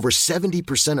month, over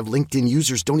 70% of LinkedIn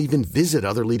users don't even visit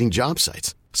other leading job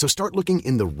sites. So start looking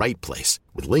in the right place.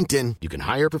 With LinkedIn, you can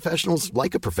hire professionals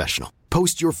like a professional.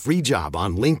 Post your free job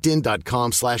on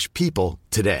linkedin.com/people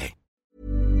today.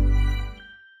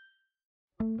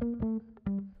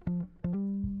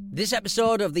 This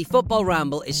episode of the Football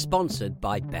Ramble is sponsored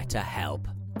by BetterHelp.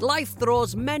 Life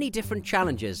throws many different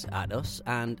challenges at us,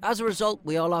 and as a result,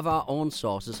 we all have our own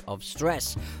sources of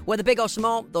stress. Whether big or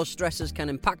small, those stresses can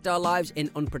impact our lives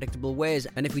in unpredictable ways,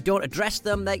 and if we don't address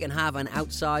them, they can have an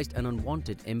outsized and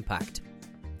unwanted impact.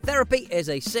 Therapy is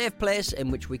a safe place in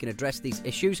which we can address these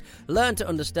issues, learn to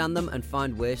understand them, and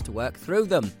find ways to work through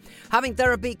them. Having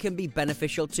therapy can be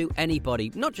beneficial to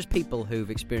anybody, not just people who've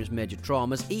experienced major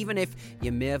traumas, even if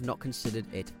you may have not considered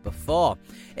it before.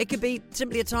 It could be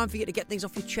simply a time for you to get things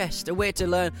off your chest, a way to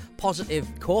learn positive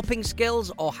coping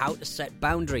skills or how to set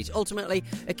boundaries. Ultimately,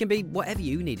 it can be whatever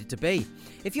you need it to be.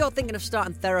 If you're thinking of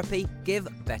starting therapy, give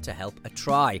BetterHelp a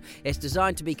try. It's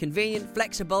designed to be convenient,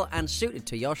 flexible, and suited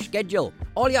to your schedule.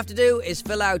 All you have to do is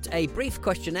fill out a brief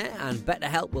questionnaire and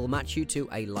BetterHelp will match you to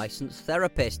a licensed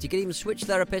therapist. You can even switch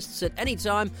therapists at any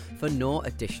time for no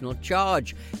additional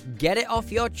charge. Get it off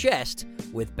your chest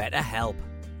with BetterHelp.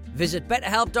 Visit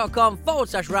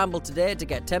betterhelp.com/ramble today to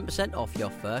get 10% off your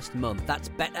first month. That's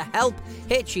BetterHelp,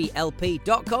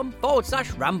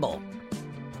 HELP.com/ramble.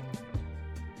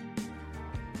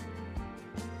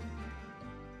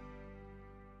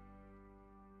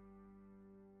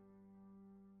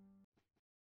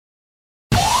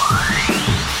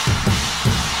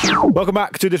 Welcome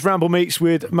back to this Ramble Meets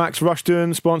with Max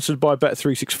Rushton, sponsored by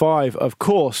Bet365, of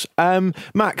course.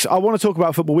 Max, I want to talk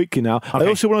about Football Weekly now. Okay. I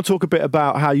also want to talk a bit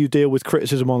about how you deal with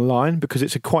criticism online, because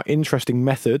it's a quite interesting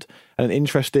method and an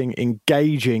interesting,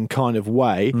 engaging kind of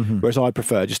way, whereas I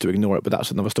prefer just to ignore it, but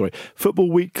that's another story. Football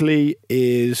Weekly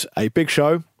is a big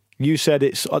show. You said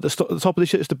it's at the top of the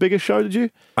shit, it's the biggest show, did you?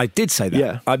 I did say that.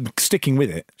 Yeah. I'm sticking with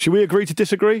it. Should we agree to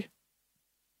disagree?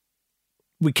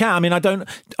 We can. I mean,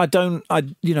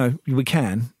 we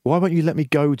can. Why won't you let me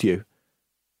go with you?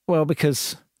 Well,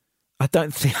 because I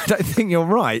don't think you're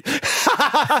right. Because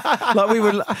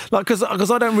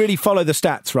I don't really follow the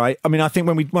stats, right? I mean, I think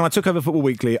when I took over Football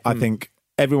Weekly, I think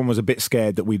everyone was a bit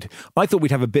scared that I thought we'd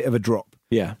have a bit of a drop.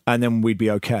 Yeah. And then we'd be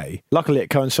okay. Luckily,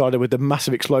 it coincided with the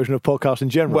massive explosion of podcasts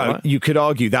in general. Well, right? You could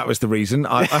argue that was the reason.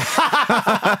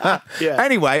 Yeah.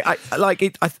 Anyway,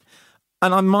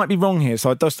 and I might be wrong here,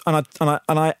 so I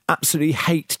absolutely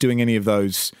hate doing any of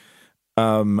those.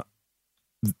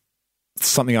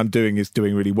 Something I'm doing is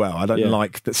doing really well. I don't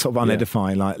like that sort of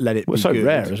unedifying. Like, let it. Well, be so good.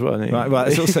 rare as well. Isn't it? Right, well,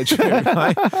 it's also true.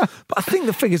 Right? But I think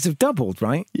the figures have doubled,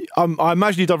 right? I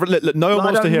imagine you've done. Look, no one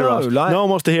wants to hear us. No one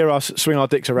wants to hear us swing our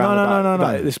dicks around.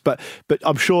 No. This, but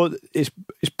I'm sure it's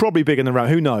probably bigger than around.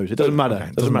 Who knows? It doesn't matter.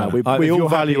 It doesn't matter. We all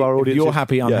value our audience. You're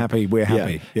happy. I'm happy. We're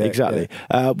happy. Yeah, exactly.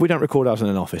 Yeah. We don't record ours in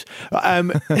an office. I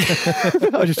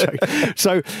was just joking.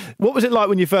 So, what was it like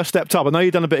when you first stepped up? I know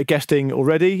you've done a bit of guesting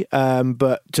already,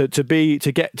 but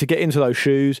to get into those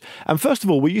shoes. And first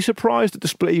of all, were you surprised that the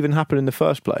split even happened in the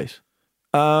first place?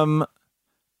 Well,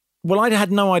 I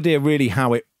had no idea really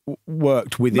how it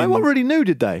worked within. No one really knew,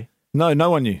 did they? No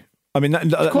one knew. I mean,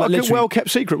 it's quite a well-kept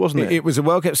secret, wasn't it? It was a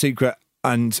well-kept secret,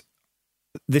 and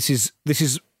this is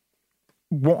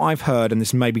what I've heard, and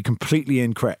this may be completely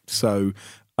incorrect. So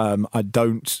I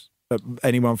don't.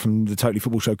 Anyone from the Totally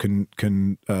Football Show can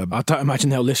I don't imagine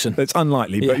they'll listen. It's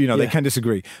unlikely, but they can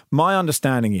disagree. My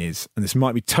understanding is, and this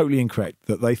might be totally incorrect,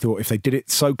 that they thought if they did it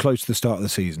so close to the start of the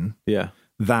season,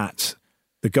 that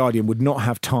the Guardian would not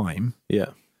have time. Yeah.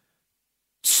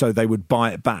 So they would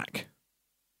buy it back.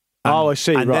 I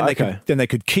see. And right. then they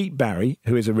could keep Barry,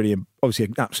 who is obviously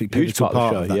an absolutely pivotal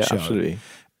part of that show. Absolutely.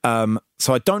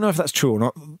 So I don't know if that's true or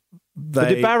not. But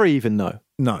did Barry even know?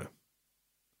 No.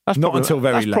 That's not until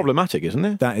very late. That's problematic, isn't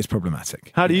it? That is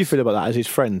problematic. How do you feel about that as his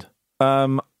friend?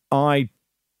 I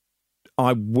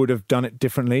would have done it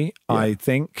differently. Yeah. I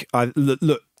think.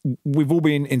 Look, we've all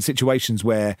been in situations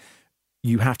where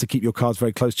you have to keep your cards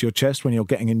very close to your chest when you're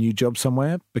getting a new job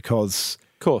somewhere, because,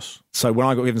 of course. So when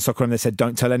I got given Soccer, they said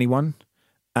don't tell anyone,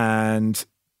 and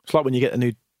it's like when you get a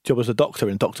new job as a doctor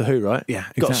in Doctor Who, right? Yeah,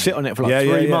 exactly. Got to sit on it for like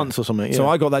 3 months or something. Yeah. So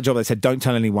I got that job. They said don't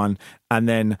tell anyone, and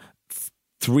then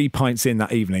 3 pints in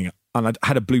that evening, and I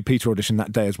had a Blue Peter audition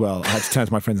that day as well. I had to turn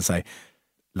to my friends and say,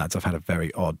 lads, I've had a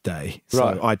very odd day.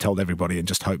 So I told everybody and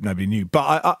just hoped nobody knew.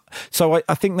 But I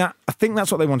think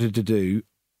that's what they wanted to do.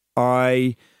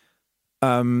 The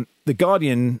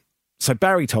Guardian, so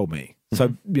Barry told me,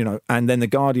 and then the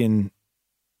Guardian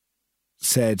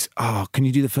said, can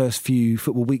you do the first few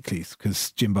Football Weeklies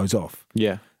because Jimbo's off?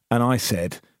 Yeah. And I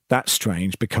said, that's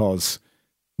strange because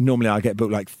normally I get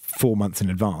booked like 4 months in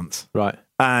advance. Right.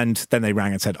 And then they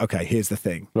rang and said, okay, here's the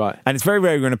thing. Right. And it's very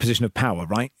rare you're in a position of power,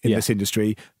 right? In this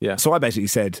industry. Yeah. So I basically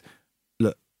said,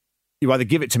 look, you either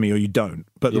give it to me or you don't.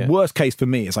 But the worst case for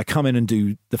me is I come in and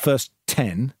do the first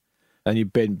 10. And you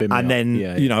bin me and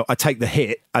then, I take the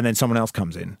hit and then someone else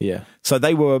comes in. Yeah. So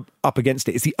they were up against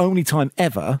it. It's the only time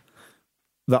ever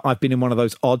that I've been in one of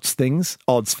those odds things,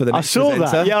 odds for the next presenter.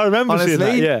 That. Yeah, I remember seeing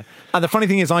that, yeah. And the funny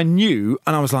thing is I knew,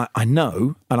 and I was like, I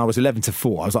know, and I was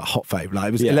 11-4. I was like hot favourite. Like,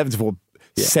 it was 11-4,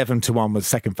 7-1 was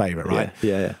second favourite, right?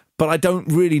 Yeah. but I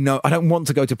don't really know. I don't want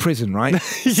to go to prison, right?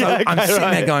 So I'm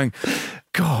sitting there going,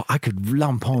 God, I could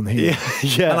lump on here.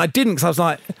 Yeah. And I didn't, because I was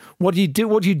like, what do you do?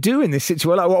 What do you do in this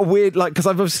situation? Like, what a weird, like, because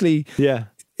I've obviously, I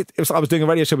was doing a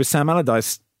radio show with Sam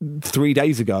Allardyce 3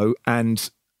 days ago,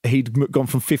 and he'd gone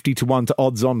from 50 to 1 to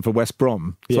odds on for West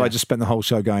Brom. So I just spent the whole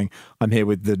show going, I'm here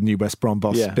with the new West Brom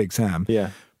boss, Big Sam. Yeah.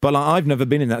 But like, I've never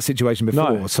been in that situation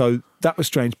before, so that was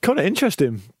strange. Kind of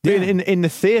interesting, being in the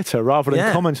theatre rather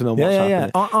than commenting on what's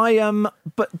happening.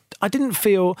 But I didn't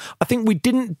feel. I think we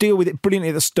didn't deal with it brilliantly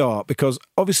at the start, because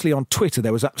obviously on Twitter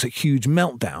there was a huge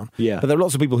meltdown. Yeah. But there are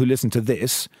lots of people who listen to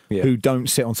this who don't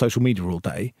sit on social media all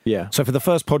day. Yeah. So for the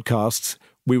first podcasts,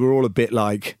 we were all a bit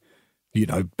like, you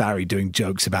know, Barry doing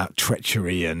jokes about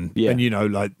treachery and you know,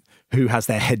 like, who has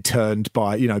their head turned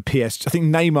by, you know, PSG. I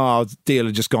think Neymar's deal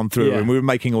had just gone through, and we were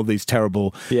making all these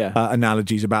terrible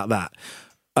analogies about that.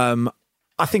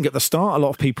 I think at the start, a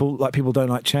lot of people don't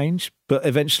like change, but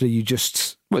eventually you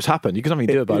just... What's happened? You can nothing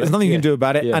do about it. There's nothing you can do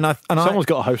about it. Yeah. And someone's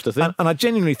got to host a thing. And I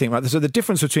genuinely think, right, so the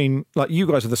difference between, like, you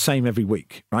guys are the same every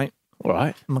week, right? All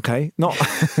right. Okay. Not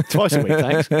twice a week,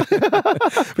 thanks.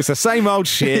 It's the same old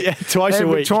shit. Twice a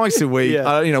week. Twice a week.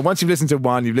 You know, once you've listened to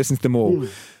one, you've listened to them all.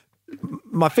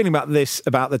 My feeling about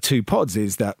the two pods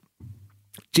is that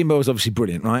Jimbo is obviously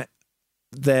brilliant, right?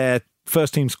 Their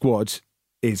first team squad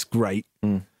is great.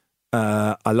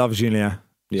 I love Julien.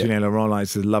 Julien Laurent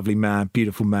is a lovely man,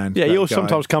 beautiful man. Yeah, he also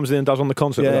sometimes comes in and does on the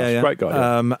concert with us. Great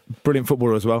guy. Brilliant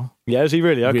footballer as well. Yeah, is he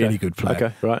really? Okay. Really good player.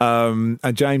 Okay, right.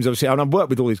 And James, obviously, and I've worked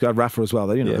with all these guys, Rafa as well.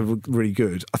 They're really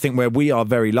good. I think where we are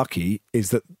very lucky is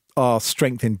that our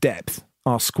strength in depth,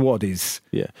 our squad is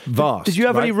vast. Did you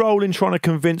have any role in trying to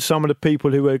convince some of the people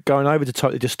who were going over to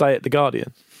Totally to stay at The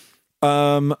Guardian?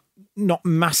 Not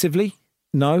massively,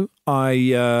 no.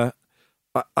 I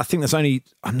think there's only,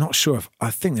 I'm not sure if,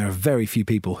 I think there are very few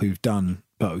people who've done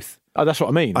both. Oh, that's what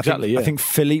I mean. Exactly. I think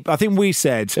Philippe, I think we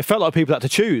said... It felt like people had to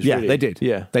choose, Yeah, really. they did.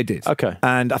 Yeah. They did. Okay.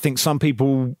 And I think some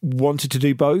people wanted to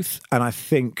do both, and I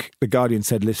think The Guardian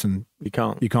said, listen, you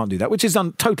can't do that, which is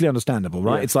totally understandable,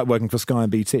 right? Yeah. It's like working for Sky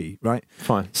and BT, right?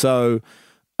 Fine. So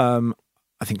I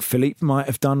think Philippe might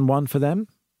have done one for them,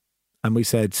 and we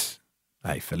said,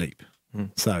 hey, Philippe.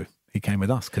 So he came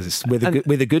with us because we're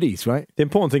the goodies, right? The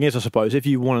important thing is, I suppose, if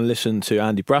you want to listen to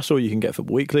Andy Brassel, you can get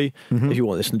Football Weekly. If you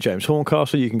want to listen to James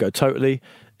Horncastle, you can go Totally.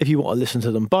 If you want to listen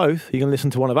to them both, you can listen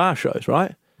to one of our shows,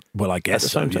 right? Well, I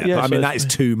guess so. time. Yeah. But I mean, that is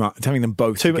too much. Having them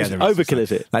both together, overkill,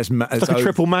 is it? That's it's like a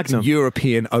triple magnum.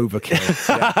 European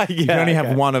overkill. You can only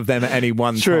have one of them at any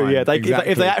one time. True. Yeah.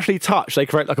 Exactly. If they actually touch, they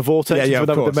create like a vortex into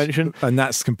another dimension, and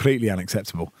that's completely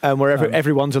unacceptable. And wherever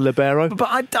everyone's a libero. But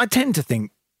I tend to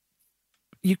think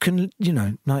you can, you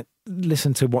know, like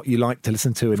listen to what you like to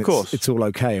listen to, and of course it's all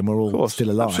okay, and we're all still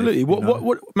alive. Absolutely.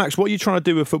 What, Max? What are you trying to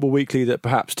do with Football Weekly that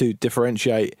perhaps to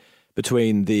differentiate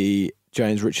between the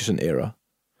James Richardson era?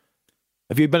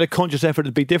 Have you made a conscious effort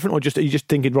to be different, or are you just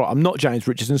thinking, right, I'm not James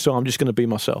Richardson, so I'm just going to be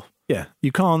myself? Yeah,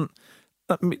 you can't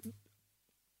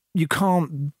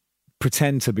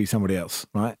pretend to be somebody else,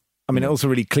 right? I mean, it's also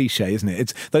really cliche, isn't it?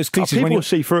 It's those cliches. People will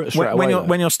see through it straight away.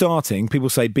 When you're starting, people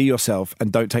say, be yourself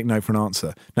and don't take no for an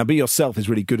answer. Now, be yourself is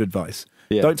really good advice.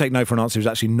 Yeah. Don't take no for an answer is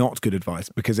actually not good advice,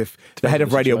 because if the head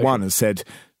of Radio 1 has said,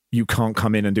 you can't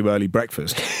come in and do early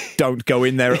breakfast, don't go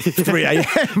in there at 3 a.m.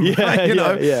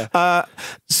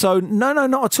 So, no,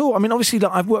 not at all. I mean, obviously,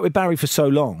 I've worked with Barry for so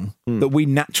long that we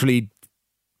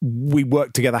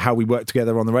work together how we work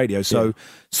together on the radio. So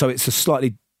it's a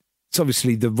slightly... It's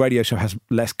obviously the radio show has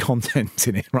less content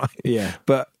in it, right? Yeah.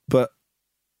 But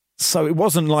so it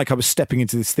wasn't like I was stepping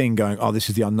into this thing going, oh, this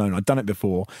is the unknown. I'd done it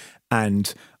before,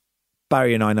 and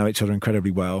Barry and I know each other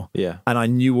incredibly well. Yeah. And I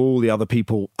knew all the other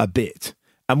people a bit.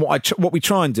 And what we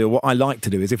try and do, what I like to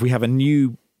do, is if we have a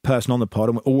new person on the pod,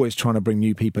 and we're always trying to bring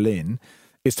new people in,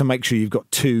 is to make sure you've got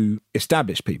two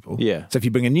established people. Yeah. So if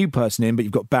you bring a new person in, but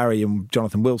you've got Barry and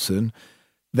Jonathan Wilson,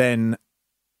 then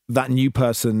that new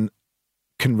person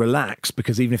can relax,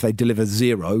 because even if they deliver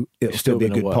zero, it'll still be a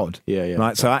good pod. Yeah.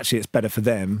 Right. So actually, it's better for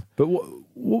them. But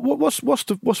what's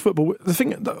football? The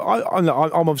thing that I'm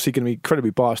obviously going to be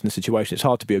incredibly biased in the situation. It's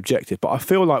hard to be objective, but I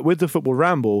feel like with the Football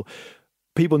Ramble,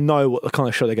 people know what the kind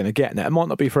of show they're going to get. Now, it might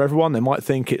not be for everyone. They might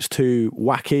think it's too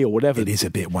wacky or whatever. It is a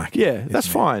bit wacky. Yeah, that's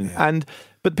fine. Yeah.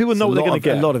 But people know what they're going to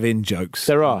get. A lot of in jokes.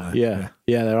 There are. Yeah,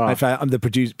 there are. In fact, the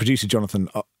producer Jonathan.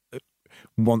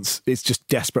 It's just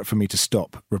desperate for me to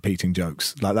stop repeating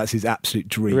jokes. Like, that's his absolute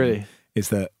dream. Really? is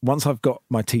that once I've got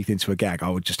my teeth into a gag, I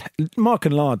would just... Mark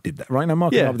and Lard did that, right? Now,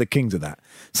 Mark and Lard were the kings of that.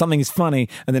 Something is funny,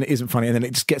 and then it isn't funny, and then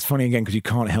it just gets funny again because you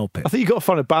can't help it. I think you've got to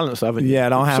find a balance, haven't you? Yeah,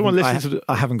 and I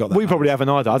haven't got that. We probably haven't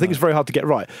either. I think it's very hard to get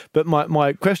right. But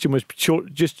my question was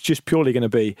just purely going to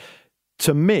be,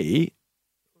 to me,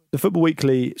 the Football Week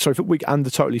and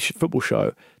the Totally Football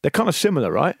Show, they're kind of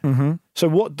similar, right? Mm-hmm. So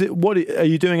what are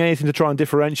you doing anything to try and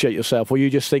differentiate yourself, or you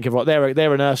just think of, like, they're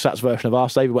an ersatz version of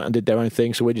us, they went and did their own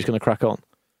thing, so we're just going to crack on?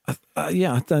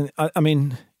 I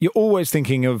mean, you're always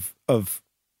thinking of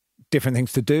different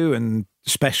things to do and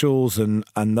specials and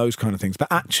those kind of things. But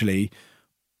actually,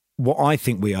 what I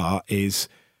think we are is,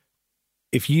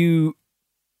 if you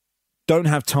don't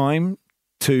have time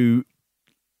to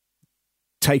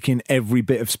take in every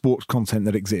bit of sports content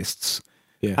that exists,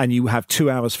 and you have 2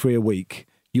 hours free a week,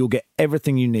 you'll get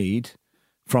everything you need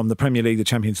from the Premier League, the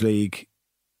Champions League,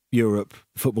 Europe,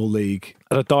 Football League.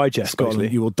 And a digest, Scotland.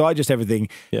 basically. You will digest everything,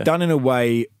 done in a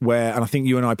way where, and I think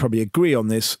you and I probably agree on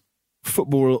this,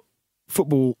 football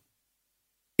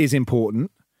is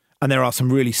important, and there are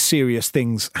some really serious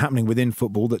things happening within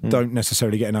football that don't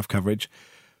necessarily get enough coverage.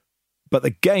 But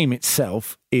the game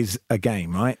itself is a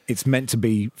game, right? It's meant to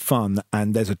be fun,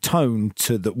 and there's a tone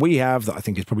that we have that I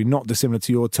think is probably not dissimilar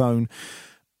to your tone.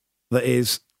 That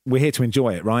is, we're here to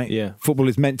enjoy it, right? Yeah. Football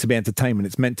is meant to be entertainment.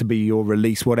 It's meant to be your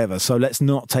release, whatever. So let's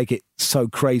not take it so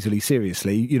crazily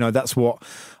seriously. You know, that's why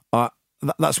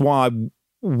I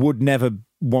would never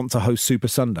want to host Super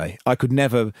Sunday. I could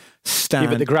never stand...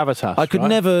 Give it the gravitas, I could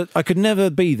right? never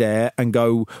be there and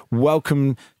go,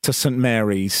 welcome to St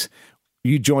Mary's.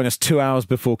 You join us 2 hours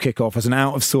before kickoff as an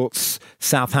out-of-sorts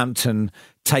Southampton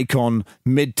take on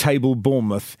mid-table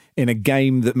Bournemouth in a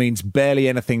game that means barely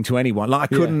anything to anyone.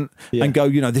 Like, I couldn't and go,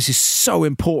 this is so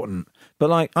important. But,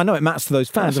 like, I know it matters to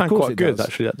those fans. That of course quite it good, does.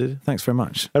 actually, that did. Thanks very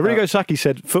much. Arrigo Sacchi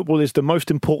said football is the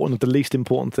most important of the least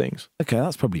important things. Okay,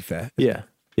 that's probably fair. Yeah.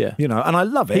 Yeah. And I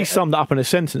love it. He summed it up in a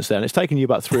sentence there, and it's taken you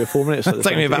about 3 or 4 minutes. It's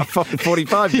taken me about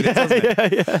 45 minutes, hasn't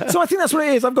it? So I think that's what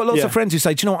it is. I've got lots of friends who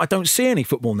say, do you know what, I don't see any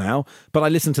football now, but I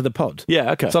listen to the pod.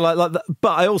 Yeah, okay. So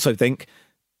but I also think,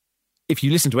 if you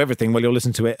listen to everything, well, you'll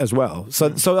listen to it as well.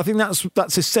 So I think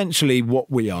that's essentially what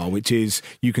we are, which is,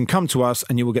 you can come to us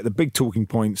and you will get the big talking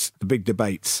points, the big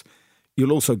debates.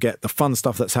 You'll also get the fun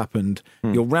stuff that's happened.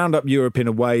 You'll round up Europe in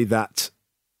a way that,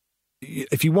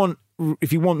 if you want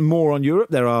more on Europe,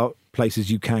 there are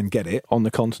places you can get it on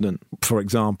the continent, for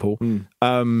example.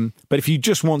 But if you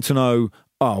just want to know,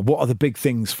 what are the big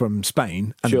things from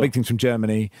Spain and the big things from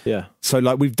Germany? Yeah. So,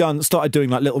 like, we've started doing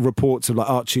like little reports of, like,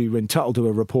 Archie Rintut will do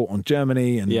a report on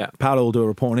Germany, and Paolo will do a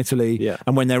report on Italy. Yeah.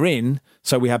 And when they're in,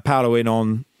 so we had Paolo in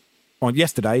on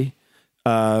yesterday,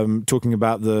 talking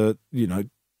about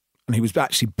and he was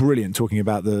actually brilliant talking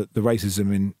about the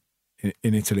racism in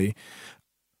Italy.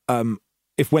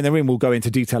 If when they're in, we'll go into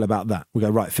detail about that. We'll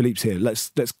go, right, Philippe's here. Let's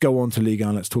go on to Ligue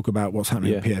 1. Let's talk about what's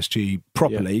happening at PSG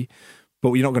properly. Yeah.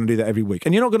 But you're not going to do that every week.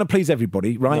 And you're not going to please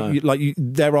everybody, right? No.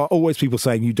 There are always people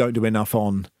saying you don't do enough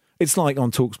on... It's like on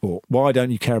TalkSport. Why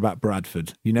don't you care about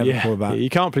Bradford? You never care about... Yeah,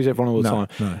 you can't please everyone all the time.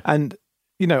 No. And,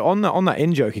 on that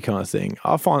in-jokey kind of thing,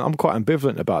 I find I'm quite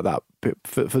ambivalent about that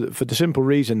for the simple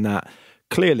reason that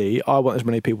clearly I want as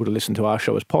many people to listen to our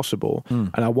show as possible,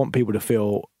 and I want people to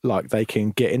feel like they can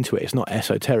get into it. It's not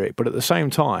esoteric, but at the same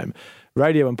time,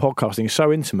 radio and podcasting is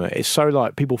so intimate. It's so,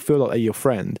 like, people feel like they're your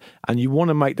friend, and you want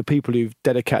to make the people who've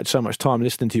dedicated so much time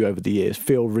listening to you over the years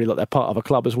feel really like they're part of a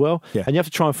club as well. Yeah. And you have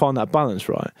to try and find that balance,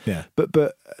 right? Yeah.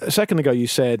 But a second ago you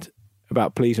said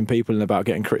about pleasing people and about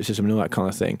getting criticism and all that kind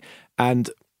of thing, and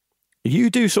you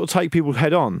do sort of take people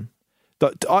head on.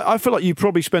 I feel like you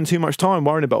probably spend too much time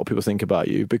worrying about what people think about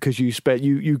you, because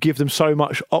you give them so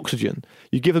much oxygen.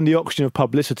 You give them the oxygen of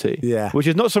publicity, which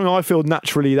is not something I feel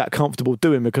naturally that comfortable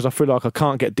doing, because I feel like I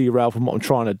can't get derailed from what I'm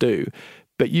trying to do.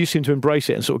 But you seem to embrace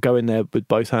it and sort of go in there with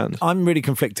both hands. I'm really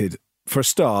conflicted. For a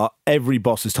start, every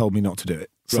boss has told me not to do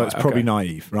it. So it's probably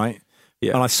naive, right?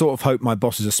 Yeah. And I sort of hope my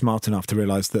bosses are smart enough to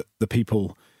realise that the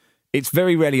people... It's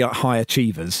very rarely like high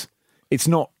achievers. It's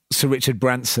not Sir Richard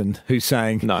Branson who's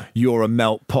saying, "No, you're a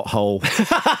melt pothole,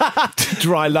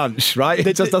 dry lunch," right?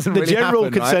 It just doesn't really happen,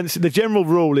 consensus. Right? The general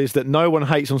rule is that no one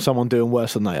hates on someone doing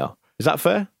worse than they are. Is that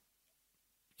fair?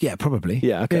 Yeah, probably.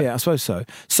 Yeah, okay. Yeah, I suppose so.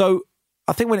 So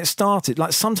I think when it started,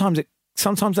 like, sometimes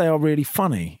they are really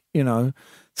funny,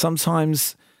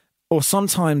 Sometimes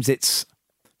it's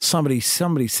somebody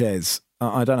says,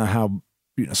 I don't know how,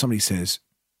 somebody says,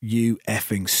 "You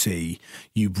effing C,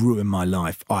 you've ruined my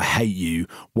life. I hate you.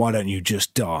 Why don't you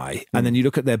just die?" And then you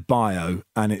look at their bio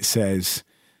and it says,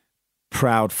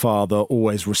 "Proud father,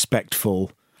 always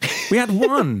respectful, We had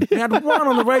one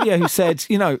on the radio who said,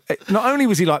 you know, not only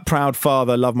was he like proud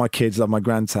father, love my kids, love my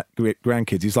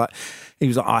grandkids. He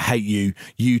was like, I hate you.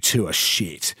 You two are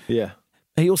shit. Yeah.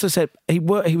 He also said he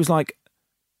was like,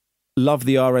 love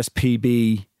the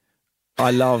RSPB.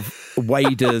 I love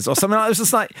waders or something like that. It was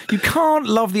just like, you can't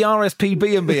love the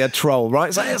RSPB and be a troll,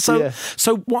 right?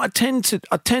 So what I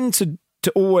tend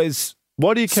to always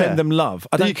why do you care? Send them love.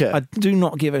 Do you care? I do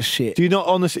not give a shit. Do you not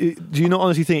honestly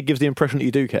think it gives the impression that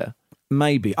you do care?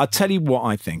 Maybe. I'll tell you what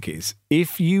I think is,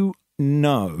 if you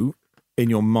know in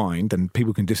your mind, and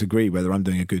people can disagree whether I'm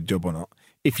doing a good job or not,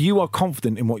 if you are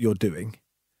confident in what you're doing,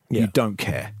 you don't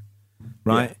care,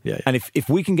 right? Yeah. And if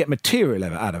we can get material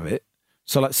out of it,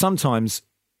 so like sometimes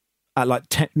at like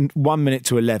 1 minute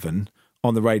to 11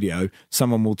 on the radio,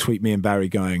 someone will tweet me and Barry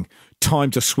going,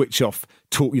 time to switch off,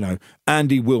 talk, you know,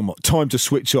 Andy Wilmot, time to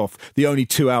switch off, the only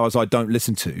 2 hours I don't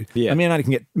listen to. Yeah. And me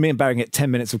and Barry can get 10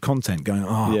 minutes of content going,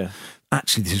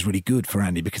 actually this is really good for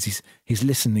Andy because he's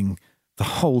listening the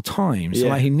whole time. So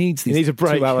like, he needs a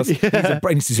break. 2 hours. He needs a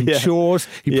break. He needs some chores.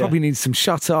 He probably needs some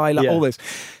shut-eye, all this.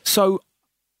 So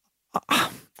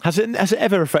Has it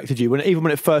ever affected you even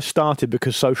when it first started,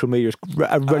 because social media is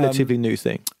a relatively new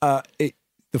thing?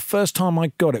 The first time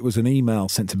I got it was an email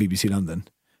sent to BBC London.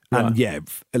 And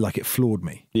it floored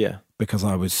me. Yeah. Because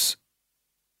I was,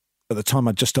 at the time,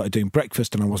 I'd just started doing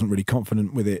breakfast and I wasn't really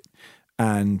confident with it.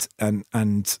 And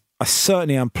I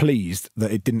certainly am pleased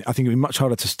that it didn't. I think it'd be much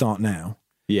harder to start now.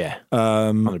 Yeah.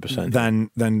 100%.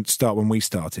 Than start when we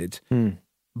started.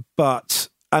 But,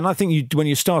 and I think when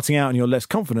you're starting out and you're less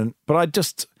confident,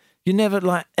 but you never,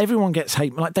 like, everyone gets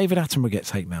hate, like David Attenborough gets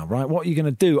hate mail, right? What are you going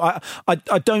to do? I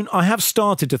have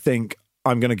started to think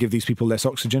I'm going to give these people less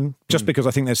oxygen just because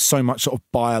I think there's so much sort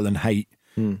of bile and hate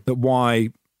that why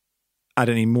add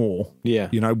any more? Yeah.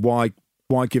 You know, why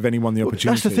give anyone the opportunity?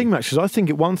 That's the thing, Max, because I think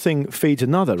one thing feeds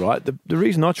another, right? The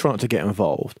reason I try not to get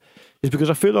involved is because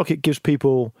I feel like it gives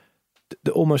people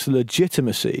almost a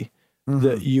legitimacy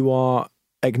that you are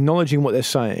acknowledging what they're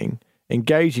saying,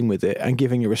 engaging with it and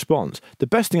giving a response. The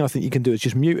best thing I think you can do is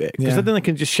just mute it, because then they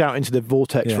can just shout into the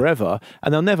vortex forever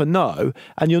and they'll never know,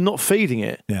 and you're not feeding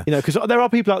it. You know, because there are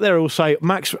people out there who will say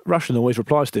Max Rushton always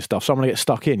replies to this stuff, so I'm going to get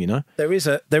stuck in, you know. There is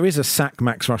a sack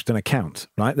Max Rushton account,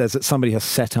 right? Somebody has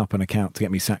set up an account to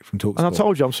get me sacked from TalkSport. And I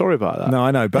told you, I'm sorry about that. No,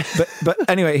 I know, but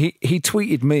anyway, he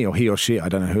tweeted me, or he or she, I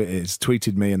don't know who it is,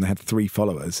 tweeted me, and they had 3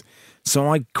 followers.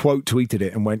 So I quote tweeted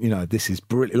it and went, you know, this is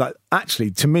brilliant. Like, actually,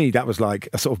 to me, that was like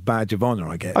a sort of badge of honour,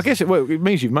 I guess. I guess it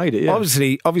means you've made it, yeah.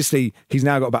 Obviously, he's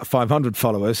now got about 500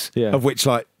 followers, of which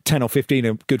like 10 or 15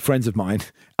 are good friends of mine,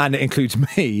 and it includes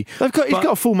me. He's got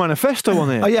a full manifesto on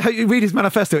here. Oh yeah, you read his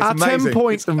manifesto. It's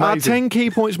amazing. Our 10 key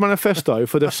points manifesto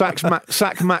for the Sack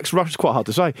Max Rushton. It's quite hard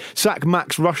to say. Sack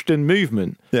Max Rushton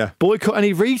movement. Yeah. Boycott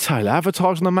any retailer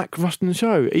advertising on the Max Rushton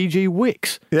show, e.g.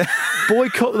 Wix. Yeah.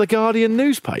 Boycott the Guardian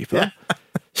newspaper. Yeah.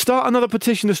 Start another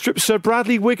petition to strip Sir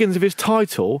Bradley Wiggins of his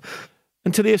title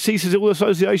until he ceases all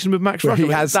association with Max Rushton.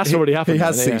 That's already happened. He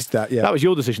has ceased that, yeah. That was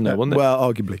your decision, though, wasn't it? Well,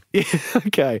 arguably. Yeah,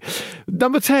 okay.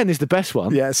 Number 10 is the best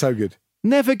one. Yeah, it's so good.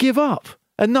 Never give up.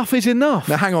 Enough is enough.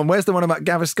 Now, hang on. Where's the one about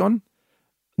Gaviscon?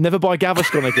 Never buy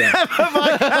Gaviscon again. Never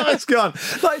buy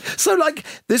Gaviscon.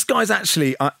 This guy's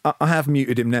actually, I have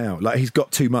muted him now. Like, he's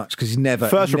got too much because he's never.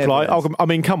 First reply, I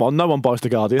mean, come on, no one buys The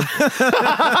Guardian.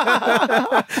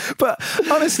 But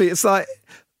honestly, it's like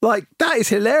that is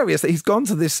hilarious that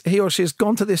he or she has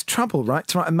gone to this trouble, right,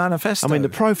 to write a manifesto. I mean, the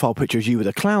profile picture is you with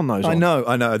a clown nose on.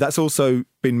 I know. That's also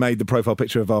been made the profile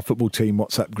picture of our football team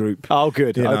WhatsApp group. Oh,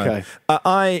 good. Okay.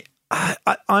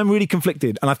 I'm really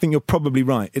conflicted, and I think you're probably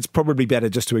right. It's probably better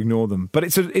just to ignore them. But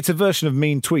it's a version of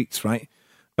mean tweets, right?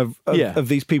 Of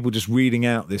these people just reading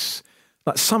out this.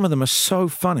 Like, some of them are so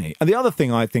funny. And the other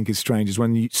thing I think is strange is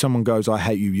when someone goes, "I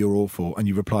hate you, you're awful," and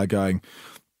you reply going,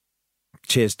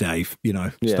 "Cheers, Dave. You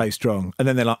know, stay strong." And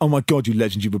then they're like, "Oh my God, you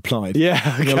legend! You replied."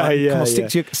 Yeah, okay, like, come on,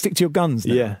 stick to your guns.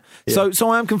 Now. Yeah. So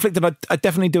I am conflicted. I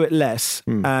definitely do it less,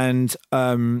 and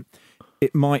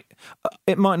it might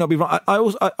not be right. I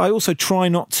also try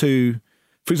not to.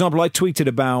 For example, I tweeted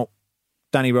about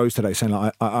Danny Rose today, saying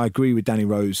like I agree with Danny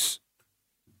Rose.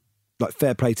 Like,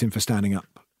 fair play to him for standing up.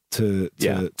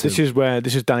 This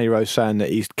is Danny Rose saying that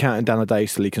he's counting down the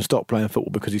days till he can stop playing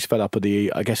football because he's fed up of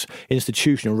the, I guess,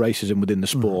 institutional racism within the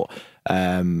sport,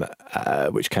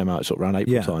 which came out sort of around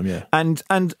April time. Yeah, and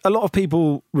a lot of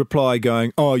people reply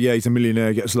going, "Oh yeah, he's a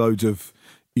millionaire, gets loads of,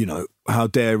 you know, how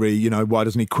dare he? You know, why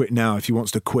doesn't he quit now? If he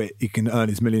wants to quit, he can earn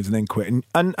his millions and then quit."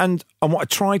 And what I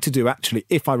try to do actually,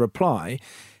 if I reply,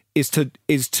 is to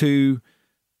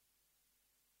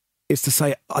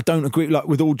say, I don't agree. Like,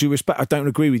 with all due respect, I don't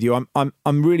agree with you. I'm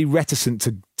really reticent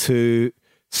to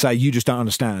say you just don't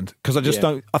understand, because I just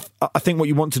don't. I think what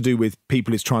you want to do with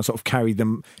people is try and sort of carry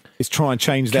them, is try and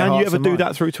change their. Can you hearts ever and do minds.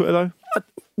 that through Twitter though?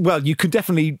 Well, you can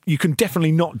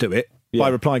definitely not do it by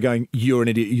replying going, "You're an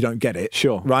idiot, you don't get it."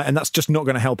 Sure, right, and that's just not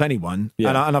going to help anyone. Yeah.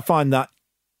 And I find that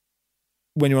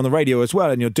when you're on the radio as well,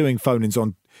 and you're doing phone-ins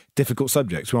on difficult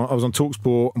subjects. I was on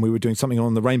TalkSport, and we were doing something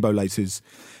on the rainbow laces,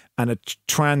 and a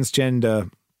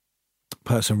transgender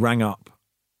person rang up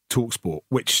TalkSport,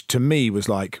 which to me was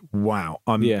like, wow.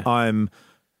 I'm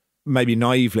maybe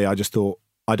naively, I just thought,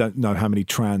 I don't know how many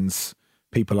trans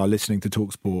people are listening to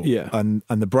TalkSport. Yeah. And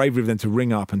the bravery of them to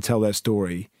ring up and tell their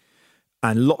story,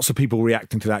 and lots of people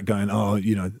reacting to that going, oh,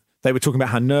 you know, they were talking about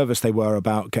how nervous they were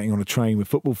about getting on a train with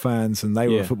football fans, and they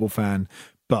were a football fan,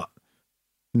 but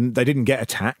they didn't get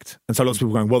attacked. And so lots of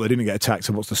people going, well, they didn't get attacked,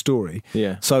 so what's the story?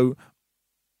 Yeah. So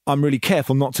I'm really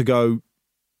careful not to go,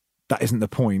 that isn't the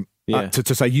point.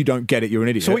 To say you don't get it, you're an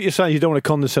idiot. So what you're saying, you don't want to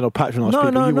condescend or patronise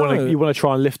people. You want to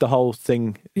try and lift the whole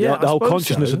thing, the whole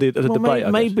consciousness of the debate.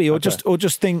 Maybe, or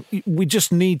just think we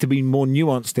just need to be more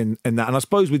nuanced in that. And I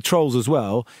suppose with trolls as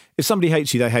well, if somebody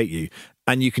hates you, they hate you,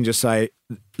 and you can just say,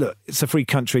 look, it's a free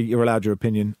country. You're allowed your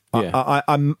opinion. Yeah.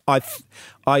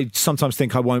 I sometimes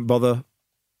think I won't bother.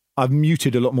 I've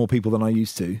muted a lot more people than I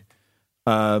used to.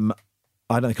 I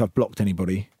don't think I've blocked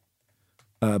anybody.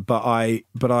 But I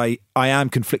am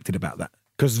conflicted about that,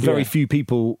 because very few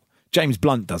people. James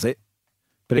Blunt does it,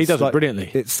 but he does it brilliantly.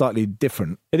 It's slightly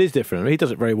different. It is different. He does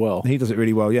it very well. He does it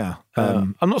really well. Yeah.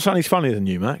 I'm not saying he's funnier than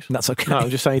you, Max. That's okay. No, I'm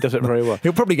just saying he does it very well.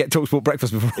 He'll probably get TalkSport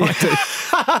breakfast before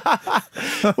I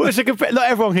do. Well, not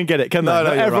everyone can get it, can they? No,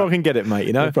 not everyone right. can get it, mate.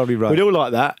 You know, You're probably right. We'd all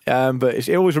like that, but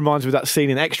it always reminds me of that scene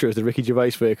in Extras, the Ricky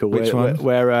Gervais vehicle, Which one?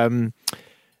 where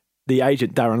the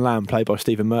agent Darren Lamb, played by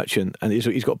Stephen Merchant, and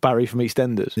he's got Barry from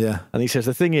EastEnders. Yeah. And he says,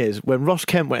 the thing is, when Ross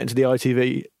Kemp went into the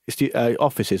ITV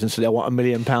offices and said, I want £1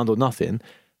 million or nothing,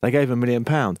 they gave him £1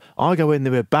 million. I go in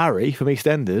there with Barry from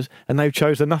EastEnders, and they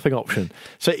chose the nothing option.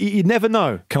 So you never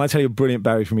know. Can I tell you a brilliant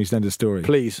Barry from EastEnders story?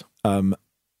 Please.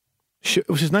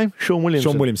 What's his name? Sean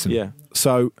Williamson. Sean Williamson. Yeah.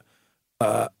 So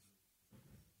the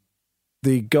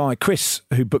guy, Chris,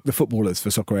 who booked the footballers for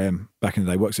Soccer AM back in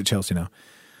the day, works at Chelsea now.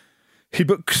 He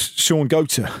books Sean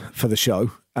Goater for the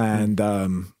show, and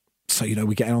so, you know,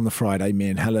 we get in on the Friday, me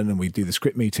and Helen, and we do the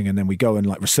script meeting, and then we go and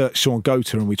like research Sean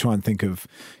Goater, and we try and think of,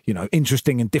 you know,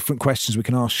 interesting and different questions we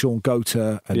can ask Sean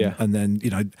Goater, and then, you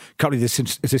know, a couple of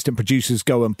the assistant producers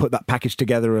go and put that package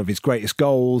together of his greatest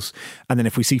goals, and then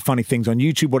if we see funny things on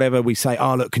YouTube, whatever, we say,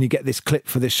 oh, look, can you get this clip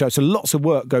for this show? So lots of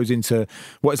work goes into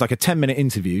what is like a 10-minute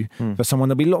interview for someone.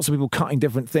 There'll be lots of people cutting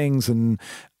different things and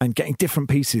getting different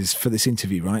pieces for this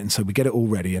interview, right? And so we get it all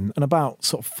ready, and about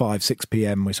sort of 5-6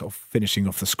 p.m. we're sort of finishing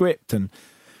off the script, and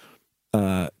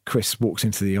Chris walks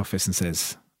into the office and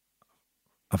says,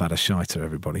 I've had a shiter,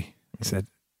 everybody. He said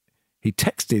he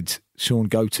texted Sean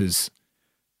Goater's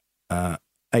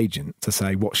agent to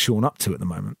say, what's Sean up to at the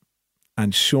moment?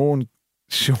 And Sean's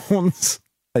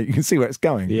you can see where it's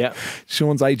going. Yeah.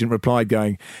 Sean's agent replied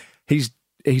going, he's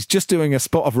just doing a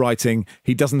spot of writing.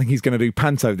 He doesn't think he's going to do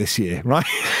Panto this year, right?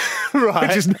 Right.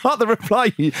 Which is not the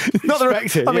reply. Not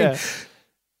Expected, I mean,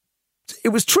 it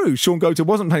was true. Sean Goater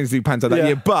wasn't planning to do Panto that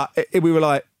year, but we were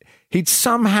like, he'd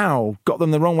somehow got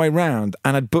them the wrong way round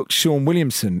and had booked Sean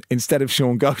Williamson instead of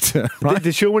Sean Goater. Right?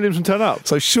 Did Sean Williamson turn up?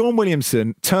 So Sean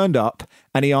Williamson turned up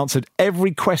and he answered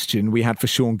every question we had for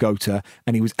Sean Goater,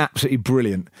 and he was absolutely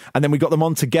brilliant. And then we got them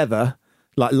on together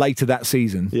like later that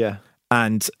season. Yeah.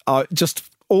 And just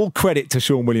all credit to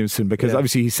Sean Williamson, because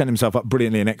obviously he sent himself up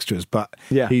brilliantly in Extras, but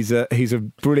he's a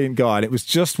brilliant guy. And it was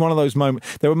just one of those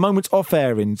moments. There were moments off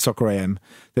air in Soccer AM.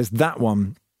 There's that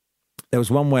one. There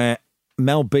was one where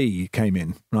Mel B came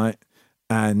in, right?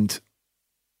 And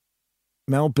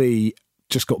Mel B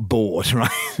just got bored, right?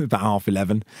 About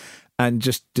 11:30, and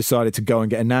just decided to go and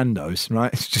get a Nando's,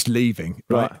 right? It's just leaving,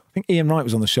 right? I think Ian Wright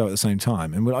was on the show at the same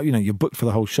time, and we're like, you know, you're booked for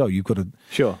the whole show. You've got to...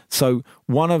 Sure. So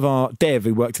one of our... Dev,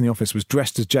 who worked in the office, was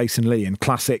dressed as Jason Lee in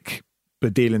classic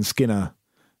Baddiel and Skinner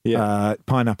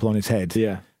pineapple on his head.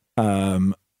 Yeah.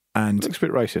 And... Looks a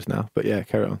bit racist now, but yeah,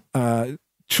 carry on.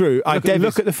 True.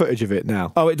 Look at the footage of it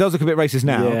now. Oh, it does look a bit racist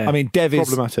now. Yeah. I mean, Dev is...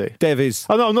 problematic. Dev is...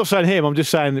 Oh, no, I'm not saying him. I'm just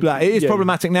saying... It is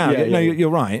problematic now. Yeah, you're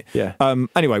right. Yeah.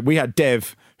 Anyway, we had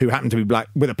Dev, who happened to be black,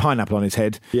 with a pineapple on his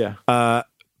head. Yeah.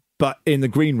 But in the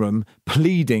green room,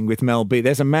 pleading with Mel B.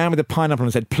 There's a man with a pineapple on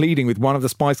his head pleading with one of the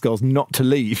Spice Girls not to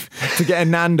leave to get a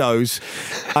Nando's.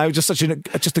 Just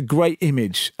just a great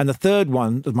image. And the third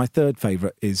one, my third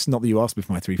favourite, is not that you asked me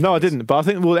for my three favourites. No, I didn't. But I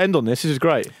think we'll end on this. This is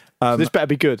great. So this better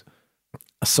be good.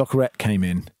 A soccerette came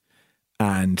in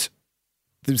and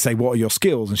they would say, what are your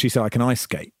skills? And she said, I can ice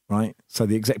skate, right? So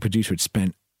the exec producer had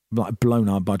spent like blown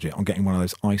our budget on getting one of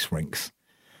those ice rinks.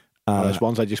 Those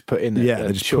ones they just put in there. Yeah,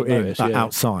 they just put in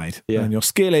outside. Yeah. And your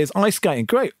skill is ice skating.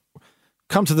 Great.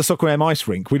 Come to the Soccer AM ice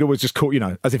rink. We'd always just call,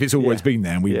 as if it's always been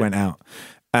there, and we went out.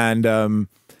 And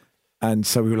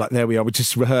so we were like, there we are. We're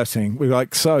just rehearsing. We were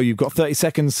like, so you've got 30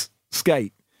 seconds,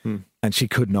 skate. And she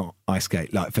could not ice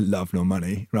skate, like for love nor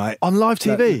money, right? On live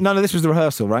TV? No, this was the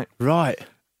rehearsal, right? Right.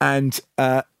 And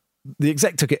the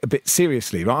exec took it a bit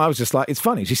seriously, right? I was just like, it's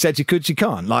funny. She said she could, she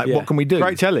can't. Like, what can we do?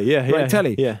 Great telly, Great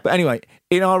telly. Yeah. But anyway,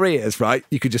 in our ears, right,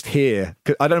 you could just hear.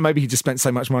 I don't know, maybe he just spent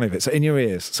so much money of it. So in your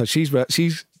ears. So she's like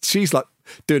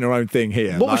doing her own thing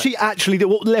here. What was she actually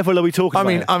doing? What level are we talking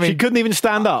about? I mean, she couldn't even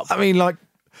stand up. I mean, like,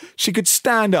 she could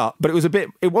stand up, but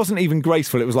it wasn't even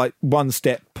graceful. It was like one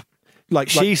step.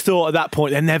 She's thought at that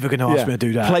point, they're never going to ask me to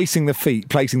do that. Placing the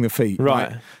feet.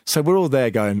 Right. So we're all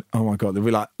there going, oh my God.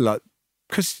 We're like,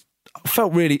 because I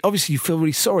felt really, obviously you feel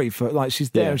really sorry for, like,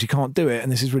 she's there and she can't do it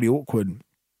and this is really awkward.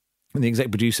 And the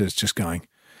exec producer's just going,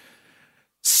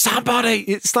 somebody,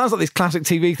 it sounds like these classic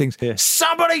TV things,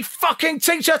 somebody fucking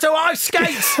teach her to ice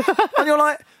skate. And you're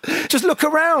like, just look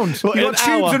around. You've got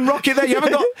Tubes and Rocket there. You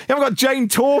haven't got Jane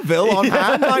Torville on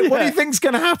hand. Like, what do you think's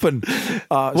going to happen?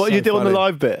 What did you do on the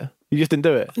live bit? You just didn't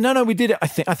do it? No, we did it. I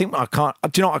think I can't.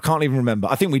 Do you know what? I can't even remember.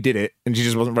 I think we did it, and she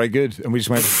just wasn't very good, and we just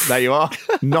went, "There you are,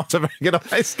 not a very good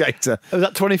ice skater." Was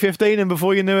that 2015? And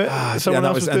before you knew it,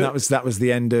 that was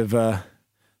the end of.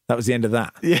 That was the end of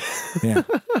that. Yeah.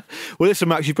 Well, listen,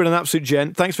 Max, you've been an absolute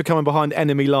gent. Thanks for coming behind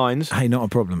enemy lines. Hey, not a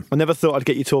problem. I never thought I'd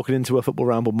get you talking into a Football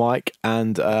Ramble mic,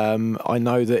 and I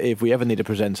know that if we ever need a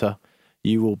presenter,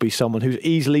 you will be someone who's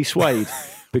easily swayed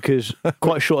because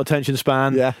quite a short attention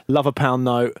span. Yeah. Love a pound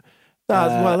note.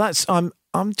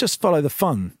 I'm just follow the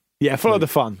fun. Yeah, follow the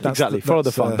fun. Exactly. Follow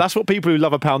the fun. That's what people who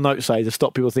love a pound note say to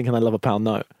stop people thinking they love a pound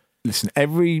note. Listen,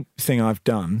 everything I've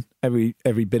done, every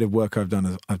bit of work I've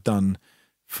done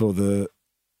for the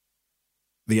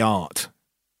art,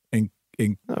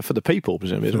 for the people,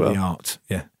 presumably as well. The art,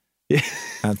 yeah,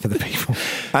 and for the people,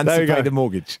 and to pay the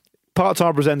mortgage.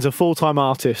 Part-time presenter, full-time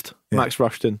artist, Max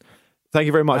Rushton. Thank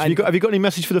you very much. Have you got any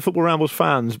message for the Football Rambles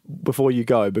fans before you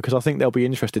go? Because I think they'll be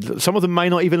interested. Some of them may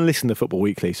not even listen to Football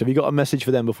Weekly. So have you got a message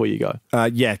for them before you go?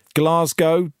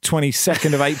 Glasgow,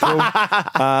 22nd of April.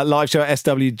 Live show at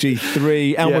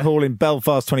SWG3. Elmwood Hall in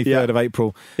Belfast, 23rd of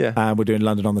April. Yeah. And we're doing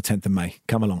London on the 10th of May.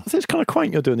 Come along. I think it's kind of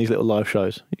quaint you're doing these little live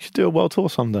shows. You should do a world tour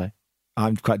someday.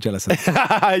 I'm quite jealous of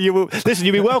that. You'll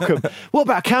be welcome. What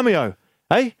about a cameo?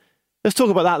 Hey? Let's talk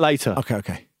about that later.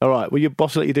 Okay. All right. Will your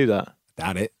boss let you do that?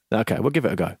 Doubt it. Okay, we'll give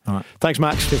it a go. All right. Thanks,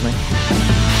 Max. Cheers, mate.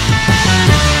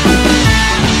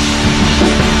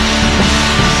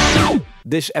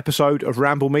 This episode of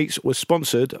Ramble Meets was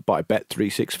sponsored by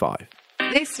Bet365.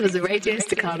 This was a Radio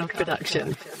Staccato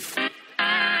production.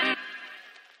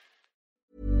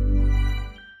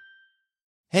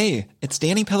 Hey, it's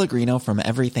Danny Pellegrino from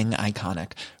Everything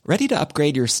Iconic. Ready to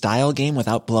upgrade your style game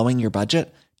without blowing your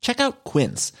budget? Check out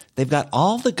Quince. They've got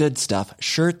all the good stuff,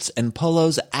 shirts and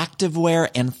polos, activewear,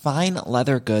 and fine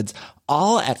leather goods,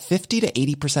 all at 50 to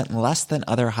 80% less than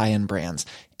other high-end brands.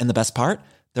 And the best part?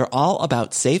 They're all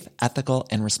about safe, ethical,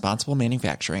 and responsible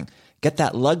manufacturing. Get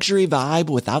that luxury vibe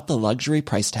without the luxury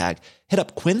price tag. Hit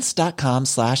up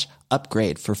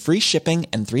quince.com/upgrade for free shipping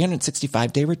and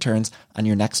 365-day returns on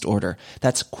your next order.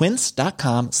 That's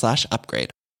quince.com/upgrade.